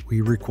dive site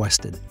we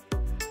requested.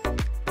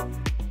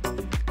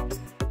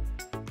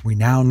 We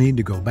now need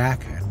to go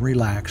back and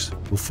relax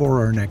before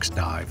our next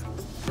dive.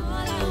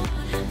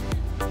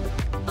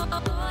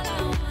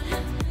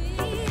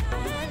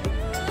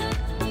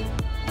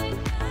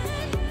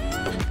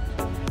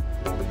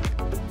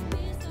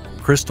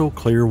 Crystal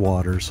clear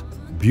waters,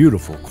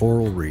 beautiful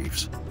coral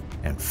reefs,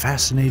 and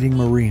fascinating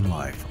marine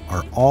life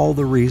are all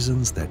the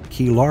reasons that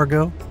Key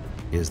Largo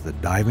is the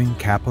diving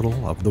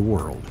capital of the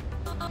world.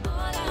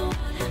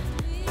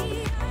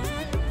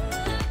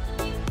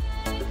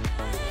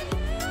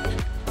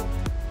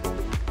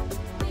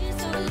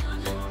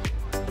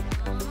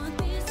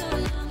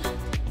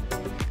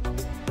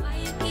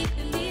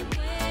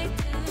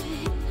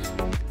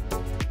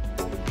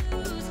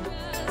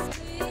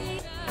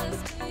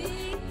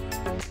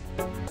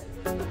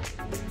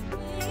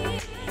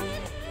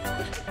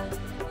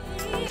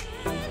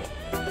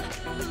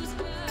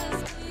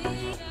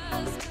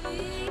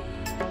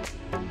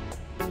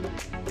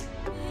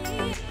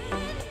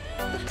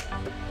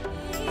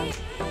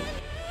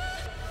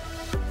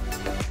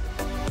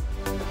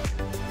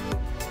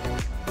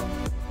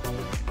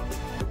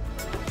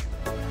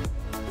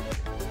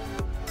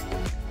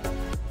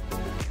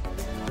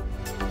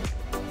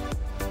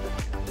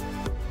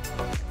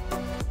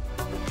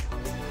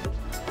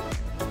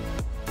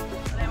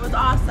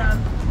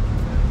 awesome.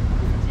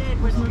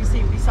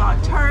 We saw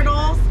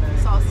turtles, we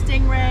saw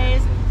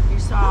stingrays, we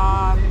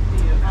saw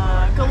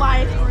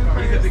Goliath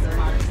groupers.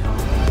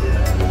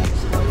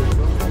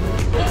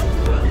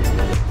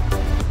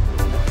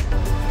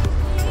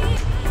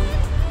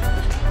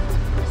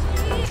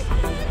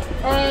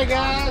 Alright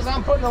guys,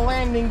 I'm putting the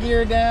landing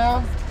gear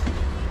down.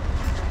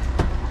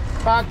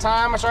 About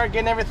time I start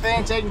getting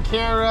everything taken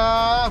care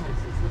of,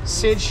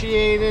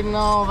 situated and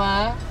all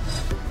that.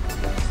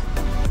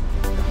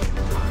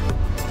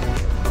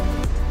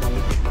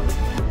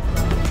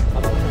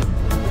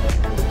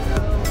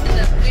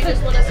 We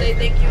just want to say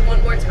thank you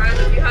one more time.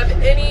 If you have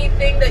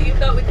anything that you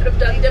thought we could have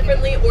done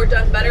differently or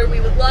done better, we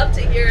would love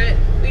to hear it.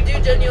 We do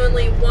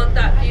genuinely want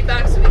that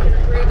feedback so we can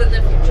improve in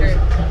the future.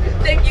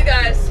 Thank you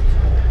guys.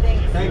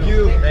 Thank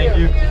you. Thank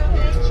you.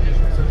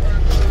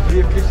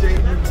 We appreciate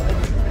you.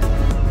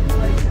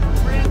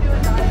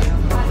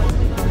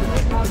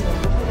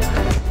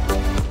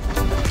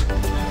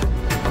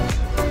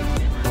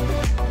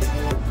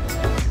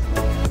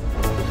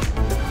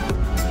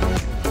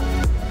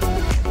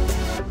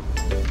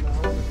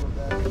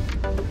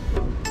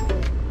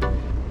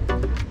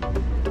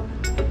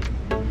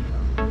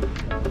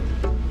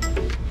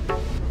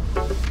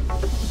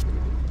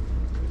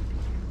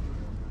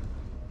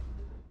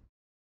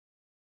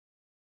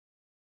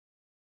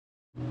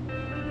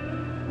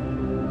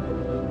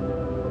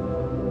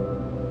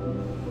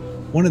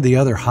 One of the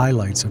other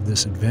highlights of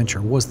this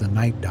adventure was the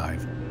night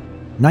dive.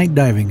 Night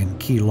diving in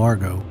Key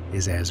Largo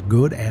is as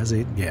good as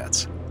it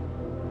gets.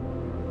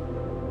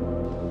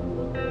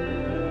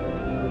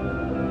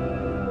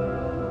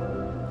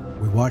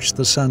 We watched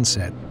the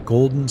sunset,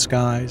 golden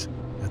skies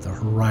at the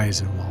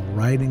horizon while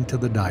riding to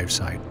the dive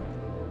site.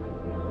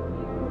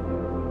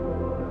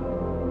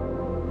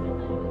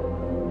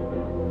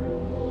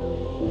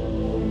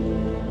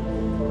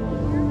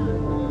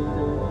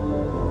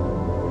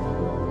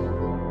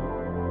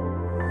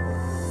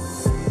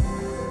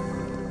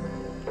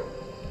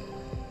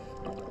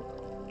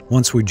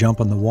 Once we jump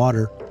in the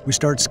water, we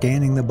start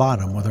scanning the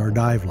bottom with our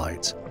dive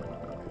lights.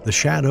 The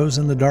shadows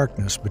and the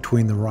darkness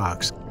between the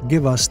rocks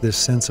give us this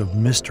sense of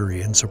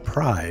mystery and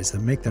surprise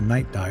that make the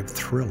night dive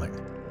thrilling.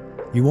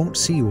 You won't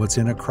see what's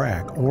in a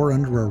crack or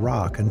under a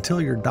rock until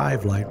your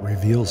dive light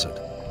reveals it.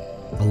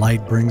 The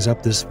light brings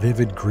up this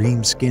vivid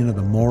green skin of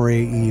the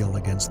moray eel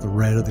against the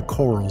red of the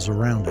corals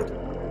around it.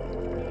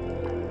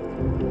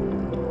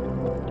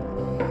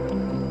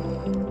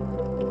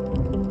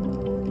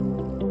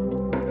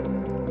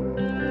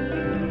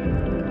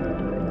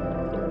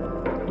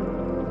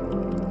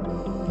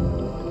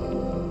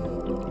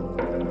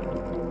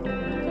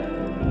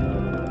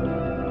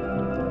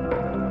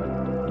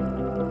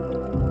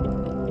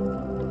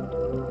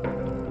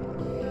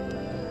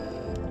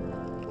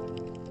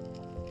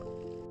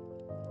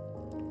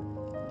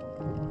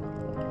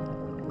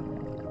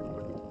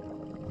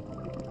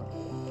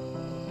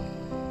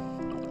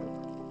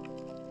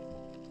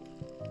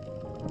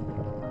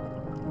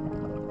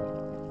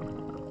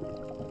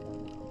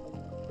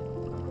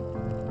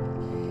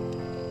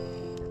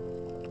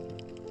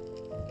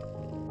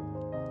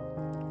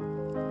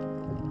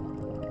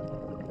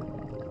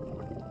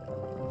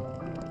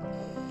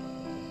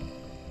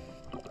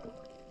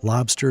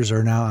 Lobsters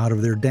are now out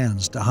of their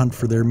dens to hunt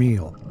for their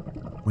meal.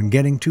 When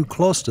getting too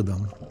close to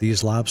them,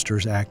 these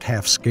lobsters act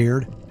half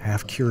scared,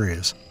 half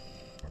curious.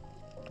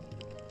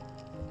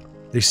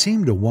 They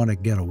seem to want to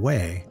get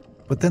away,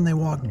 but then they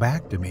walk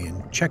back to me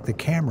and check the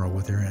camera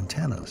with their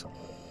antennas.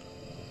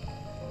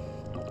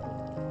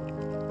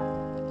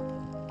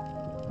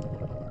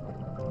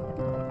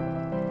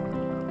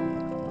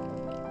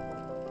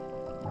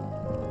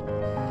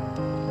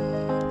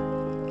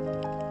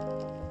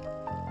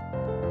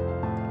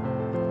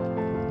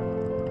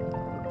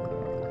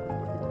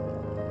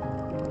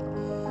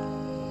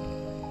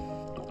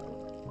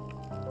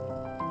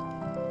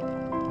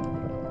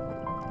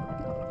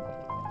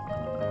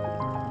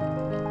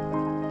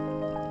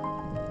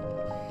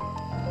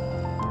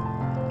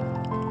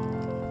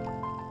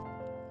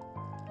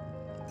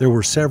 There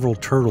were several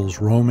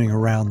turtles roaming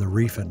around the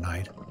reef at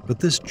night, but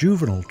this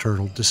juvenile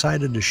turtle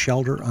decided to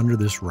shelter under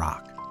this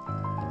rock.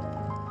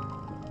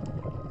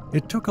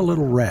 It took a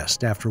little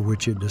rest, after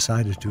which it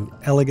decided to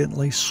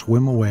elegantly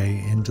swim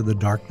away into the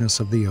darkness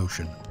of the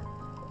ocean.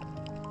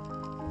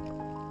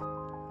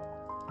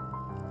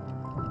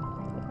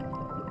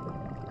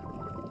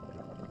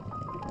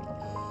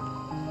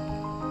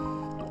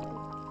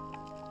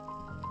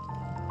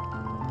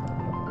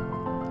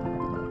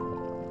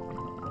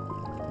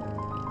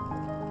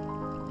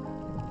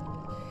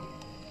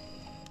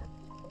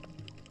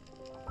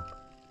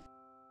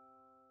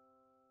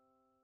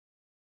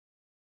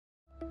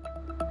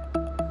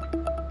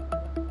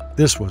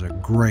 This was a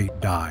great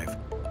dive.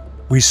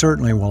 We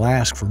certainly will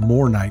ask for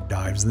more night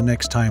dives the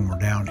next time we're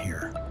down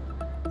here.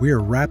 We are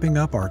wrapping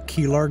up our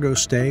Key Largo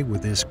stay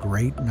with this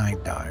great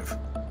night dive.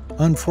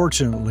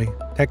 Unfortunately,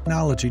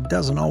 technology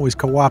doesn't always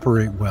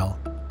cooperate well.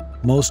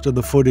 Most of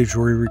the footage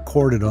we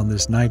recorded on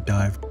this night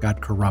dive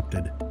got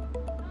corrupted.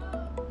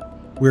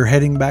 We're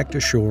heading back to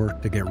shore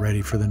to get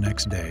ready for the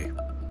next day.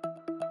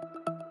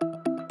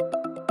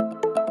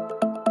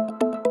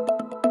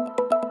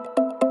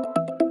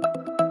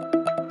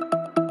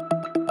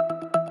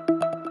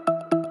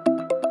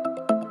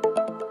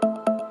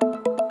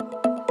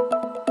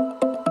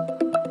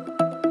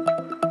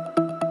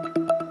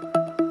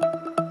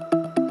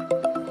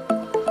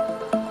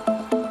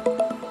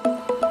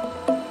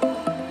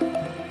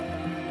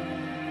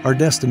 Our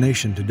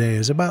destination today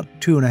is about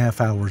 2.5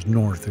 hours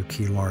north of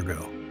Key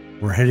Largo.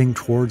 We're heading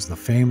towards the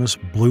famous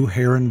Blue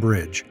Heron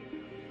Bridge.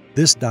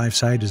 This dive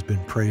site has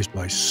been praised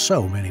by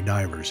so many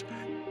divers.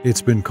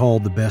 It's been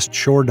called the best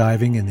shore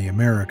diving in the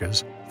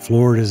Americas,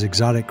 Florida's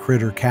exotic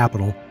critter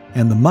capital,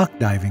 and the muck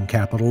diving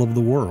capital of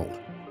the world.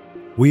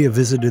 We have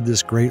visited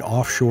this great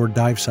offshore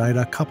dive site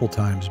a couple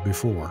times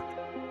before.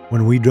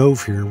 When we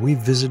dove here, we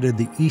visited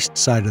the east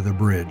side of the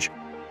bridge.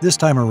 This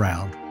time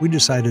around, we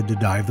decided to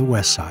dive the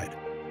west side.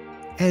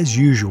 As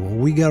usual,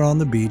 we get on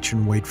the beach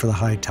and wait for the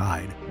high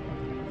tide.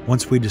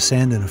 Once we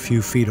descend in a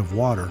few feet of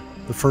water,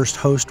 the first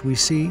host we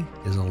see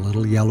is a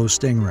little yellow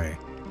stingray.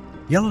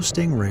 Yellow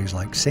stingrays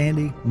like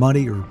sandy,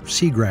 muddy, or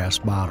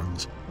seagrass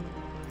bottoms.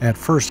 At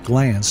first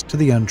glance, to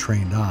the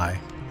untrained eye,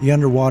 the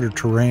underwater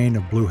terrain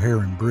of Blue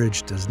Heron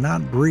Bridge does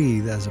not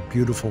breathe as a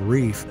beautiful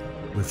reef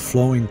with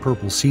flowing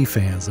purple sea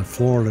fans that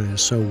Florida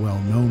is so well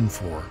known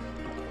for.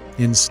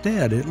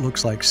 Instead, it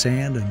looks like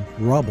sand and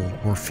rubble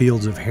or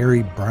fields of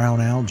hairy brown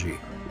algae.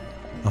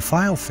 A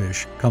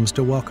filefish comes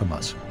to welcome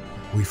us.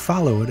 We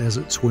follow it as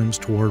it swims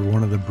toward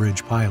one of the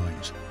bridge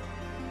pilings.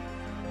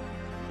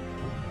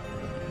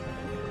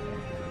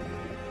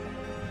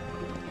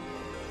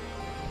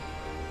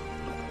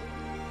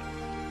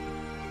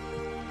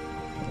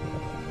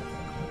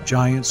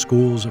 Giant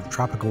schools of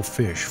tropical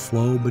fish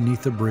flow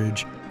beneath the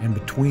bridge and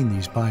between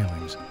these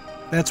pilings.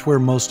 That's where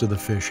most of the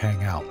fish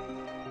hang out.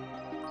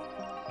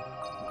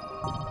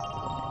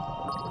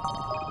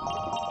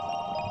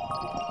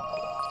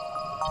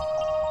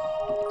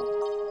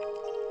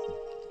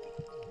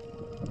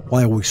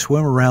 While we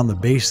swim around the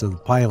base of the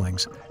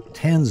pilings,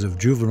 tens of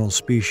juvenile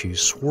species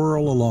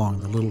swirl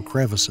along the little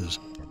crevices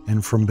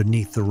and from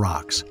beneath the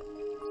rocks.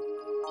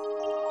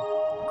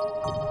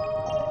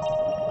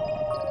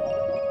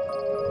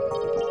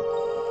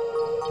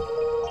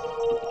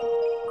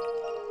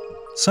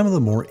 Some of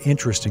the more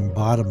interesting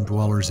bottom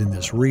dwellers in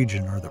this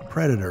region are the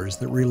predators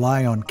that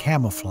rely on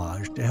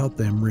camouflage to help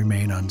them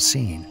remain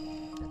unseen.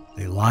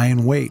 They lie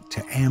in wait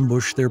to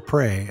ambush their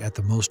prey at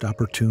the most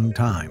opportune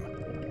time.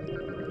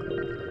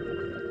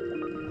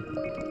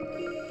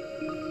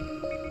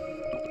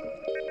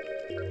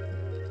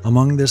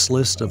 Among this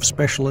list of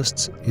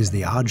specialists is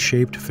the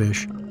odd-shaped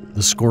fish,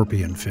 the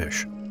scorpion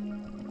fish.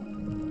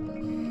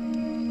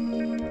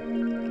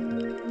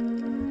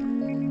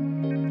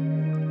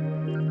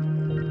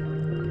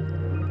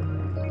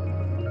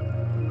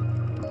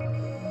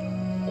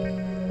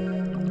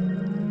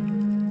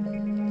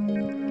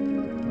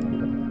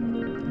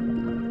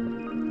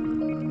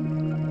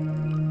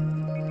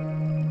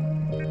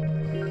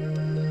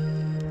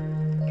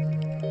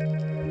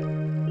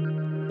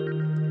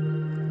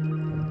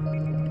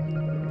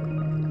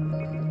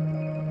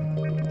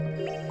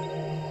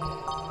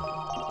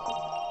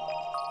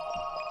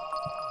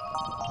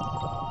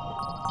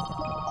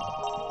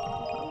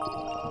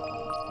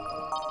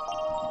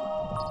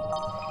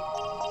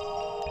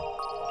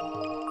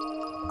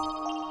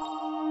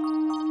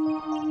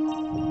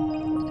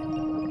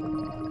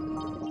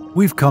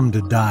 We've come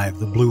to dive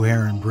the Blue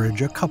Heron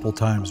Bridge a couple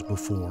times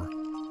before.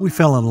 We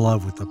fell in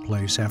love with the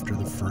place after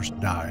the first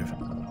dive.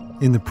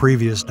 In the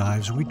previous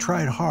dives, we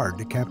tried hard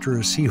to capture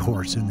a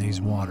seahorse in these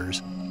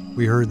waters.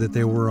 We heard that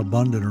they were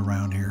abundant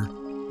around here,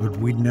 but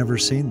we'd never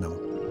seen them.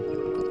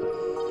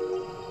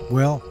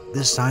 Well,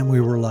 this time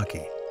we were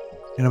lucky.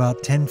 In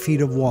about 10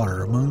 feet of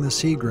water among the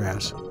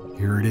seagrass,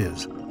 here it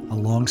is, a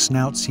long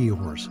snout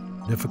seahorse,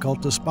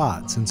 difficult to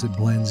spot since it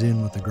blends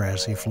in with the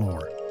grassy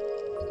floor.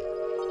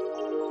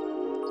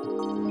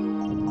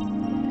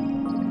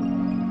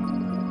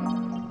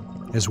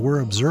 As we're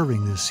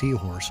observing this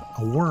seahorse,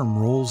 a worm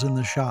rolls in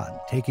the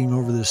shot, taking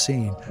over the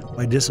scene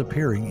by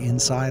disappearing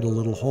inside a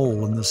little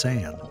hole in the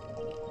sand.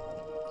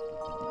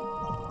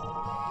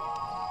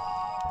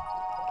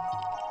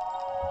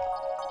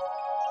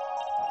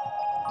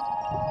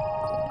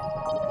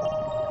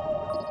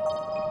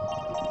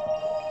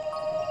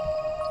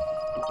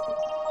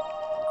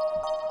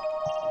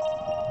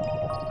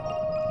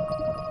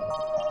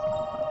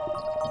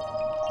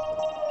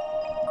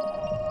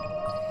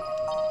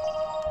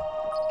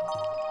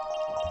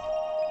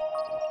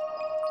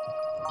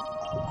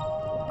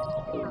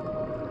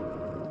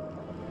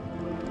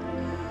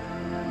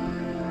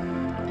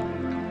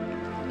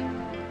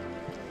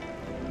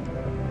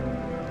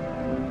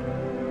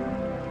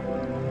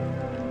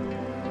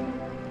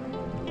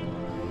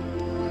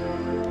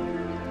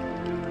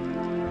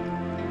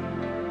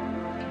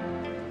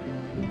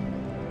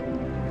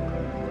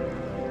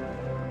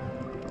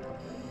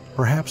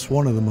 Perhaps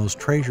one of the most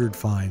treasured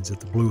finds at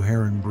the Blue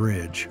Heron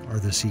Bridge are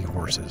the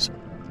seahorses.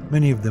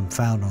 Many of them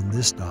found on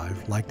this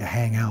dive like to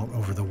hang out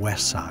over the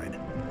west side.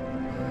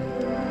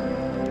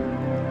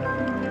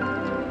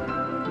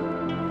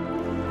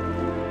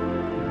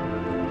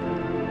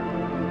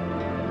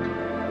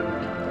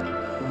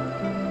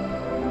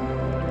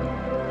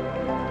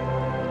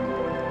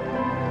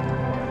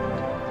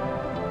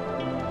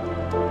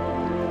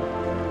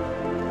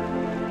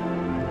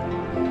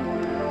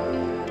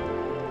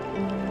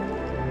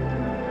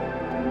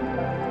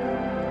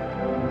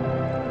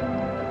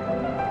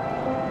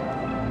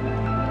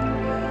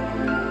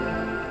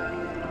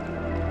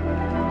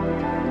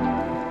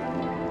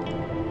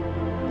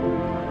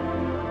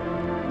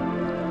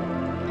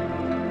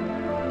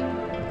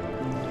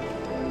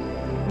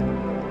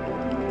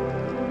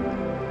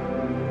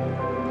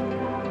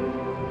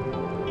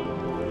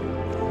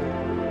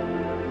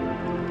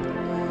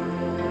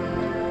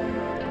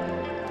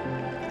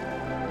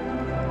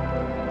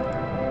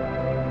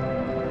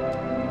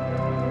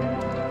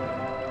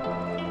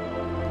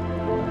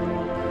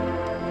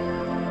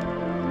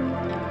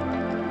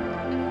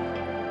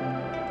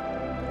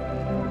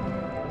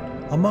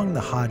 Among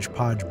the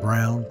hodgepodge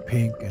brown,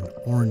 pink, and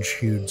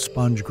orange-hued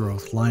sponge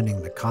growth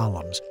lining the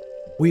columns,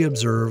 we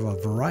observe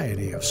a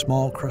variety of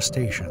small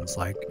crustaceans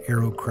like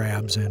arrow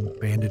crabs and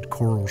banded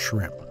coral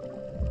shrimp.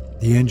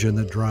 The engine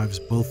that drives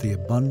both the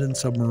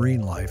abundance of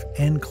marine life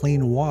and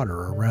clean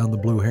water around the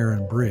Blue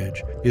Heron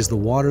Bridge is the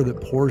water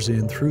that pours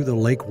in through the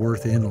Lake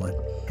Worth Inlet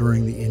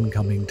during the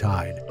incoming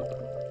tide.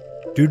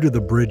 Due to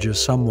the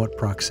bridge's somewhat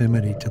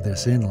proximity to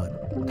this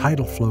inlet,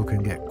 tidal flow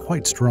can get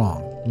quite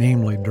strong,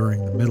 namely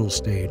during the middle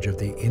stage of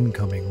the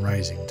incoming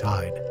rising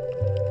tide.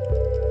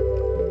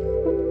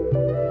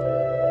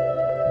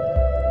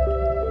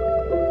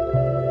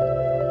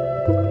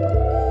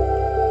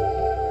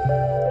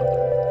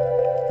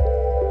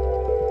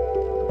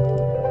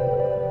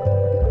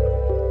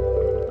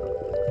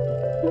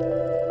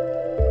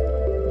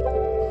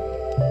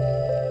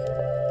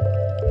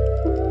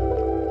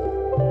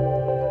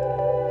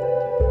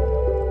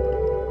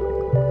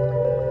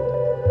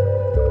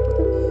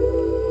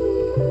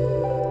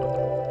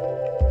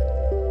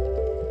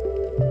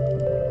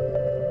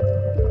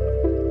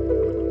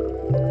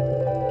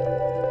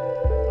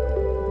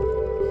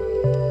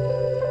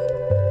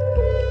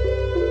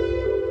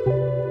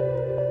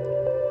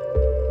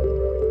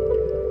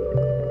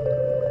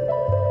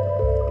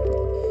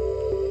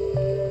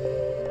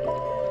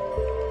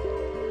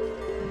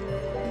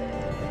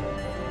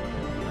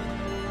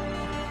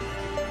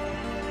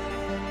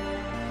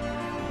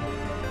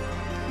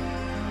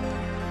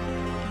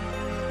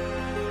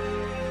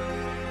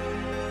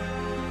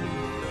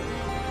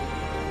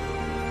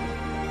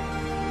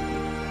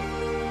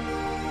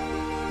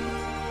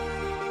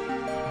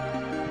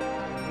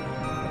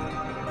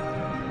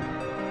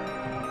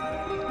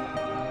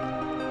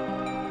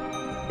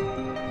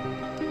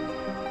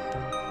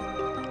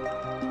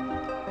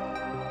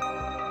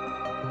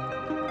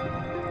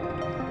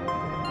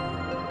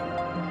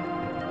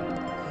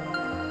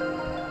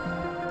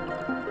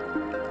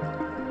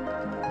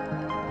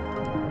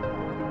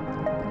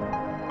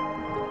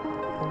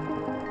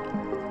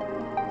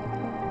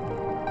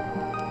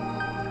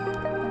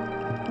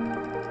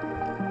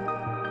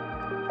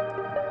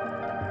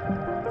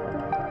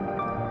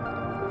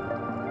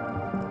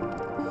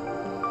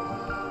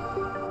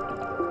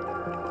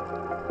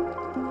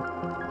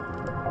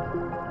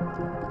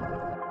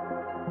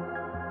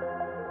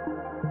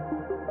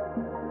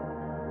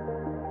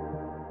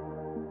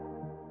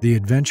 The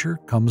adventure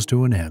comes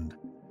to an end.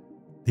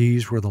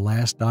 These were the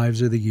last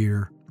dives of the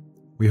year.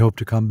 We hope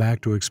to come back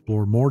to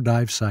explore more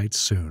dive sites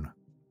soon.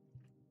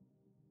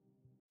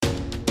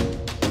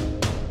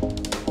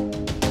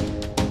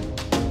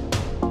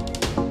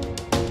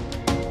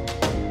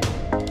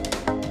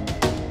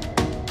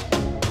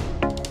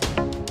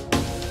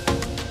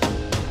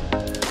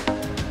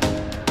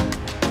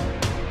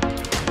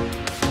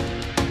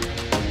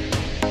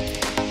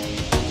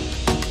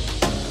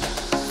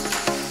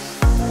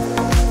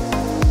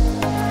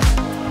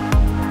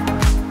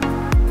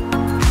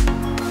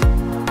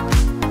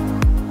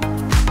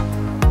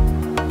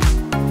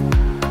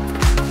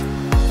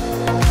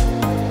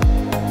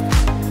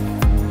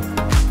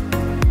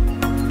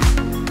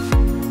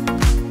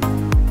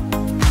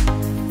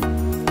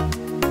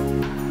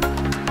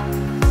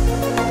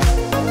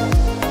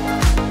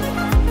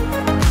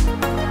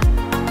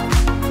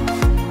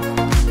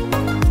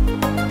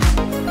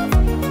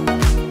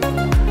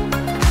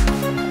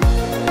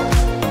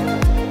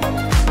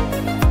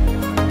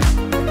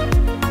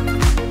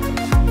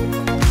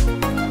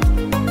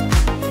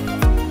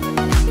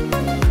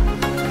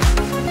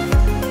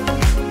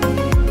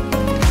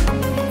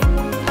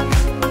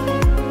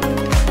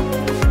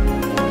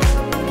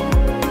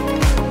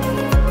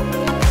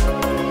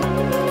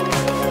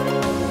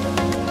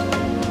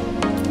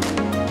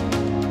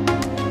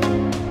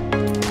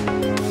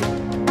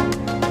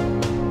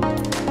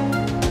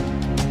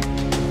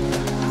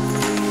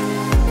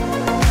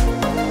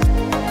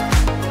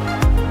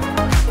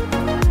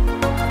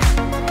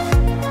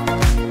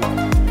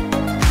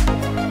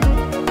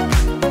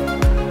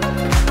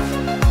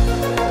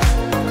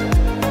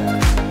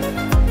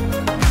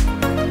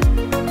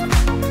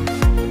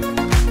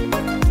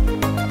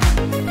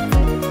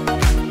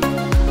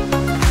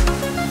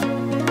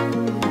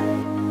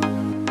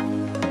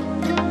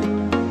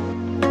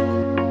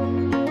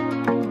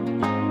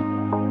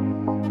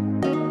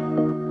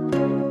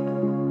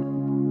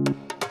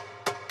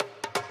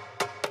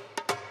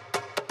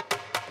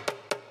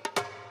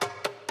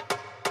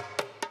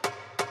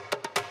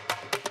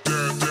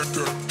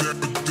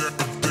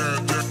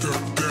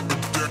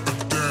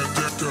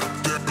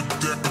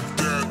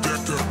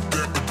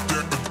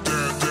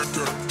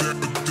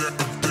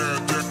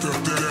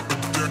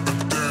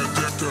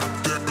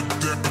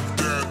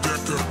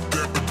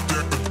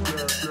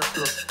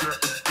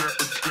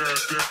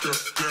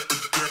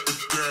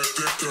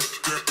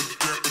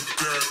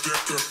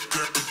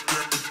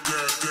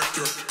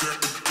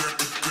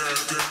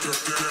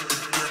 Drifting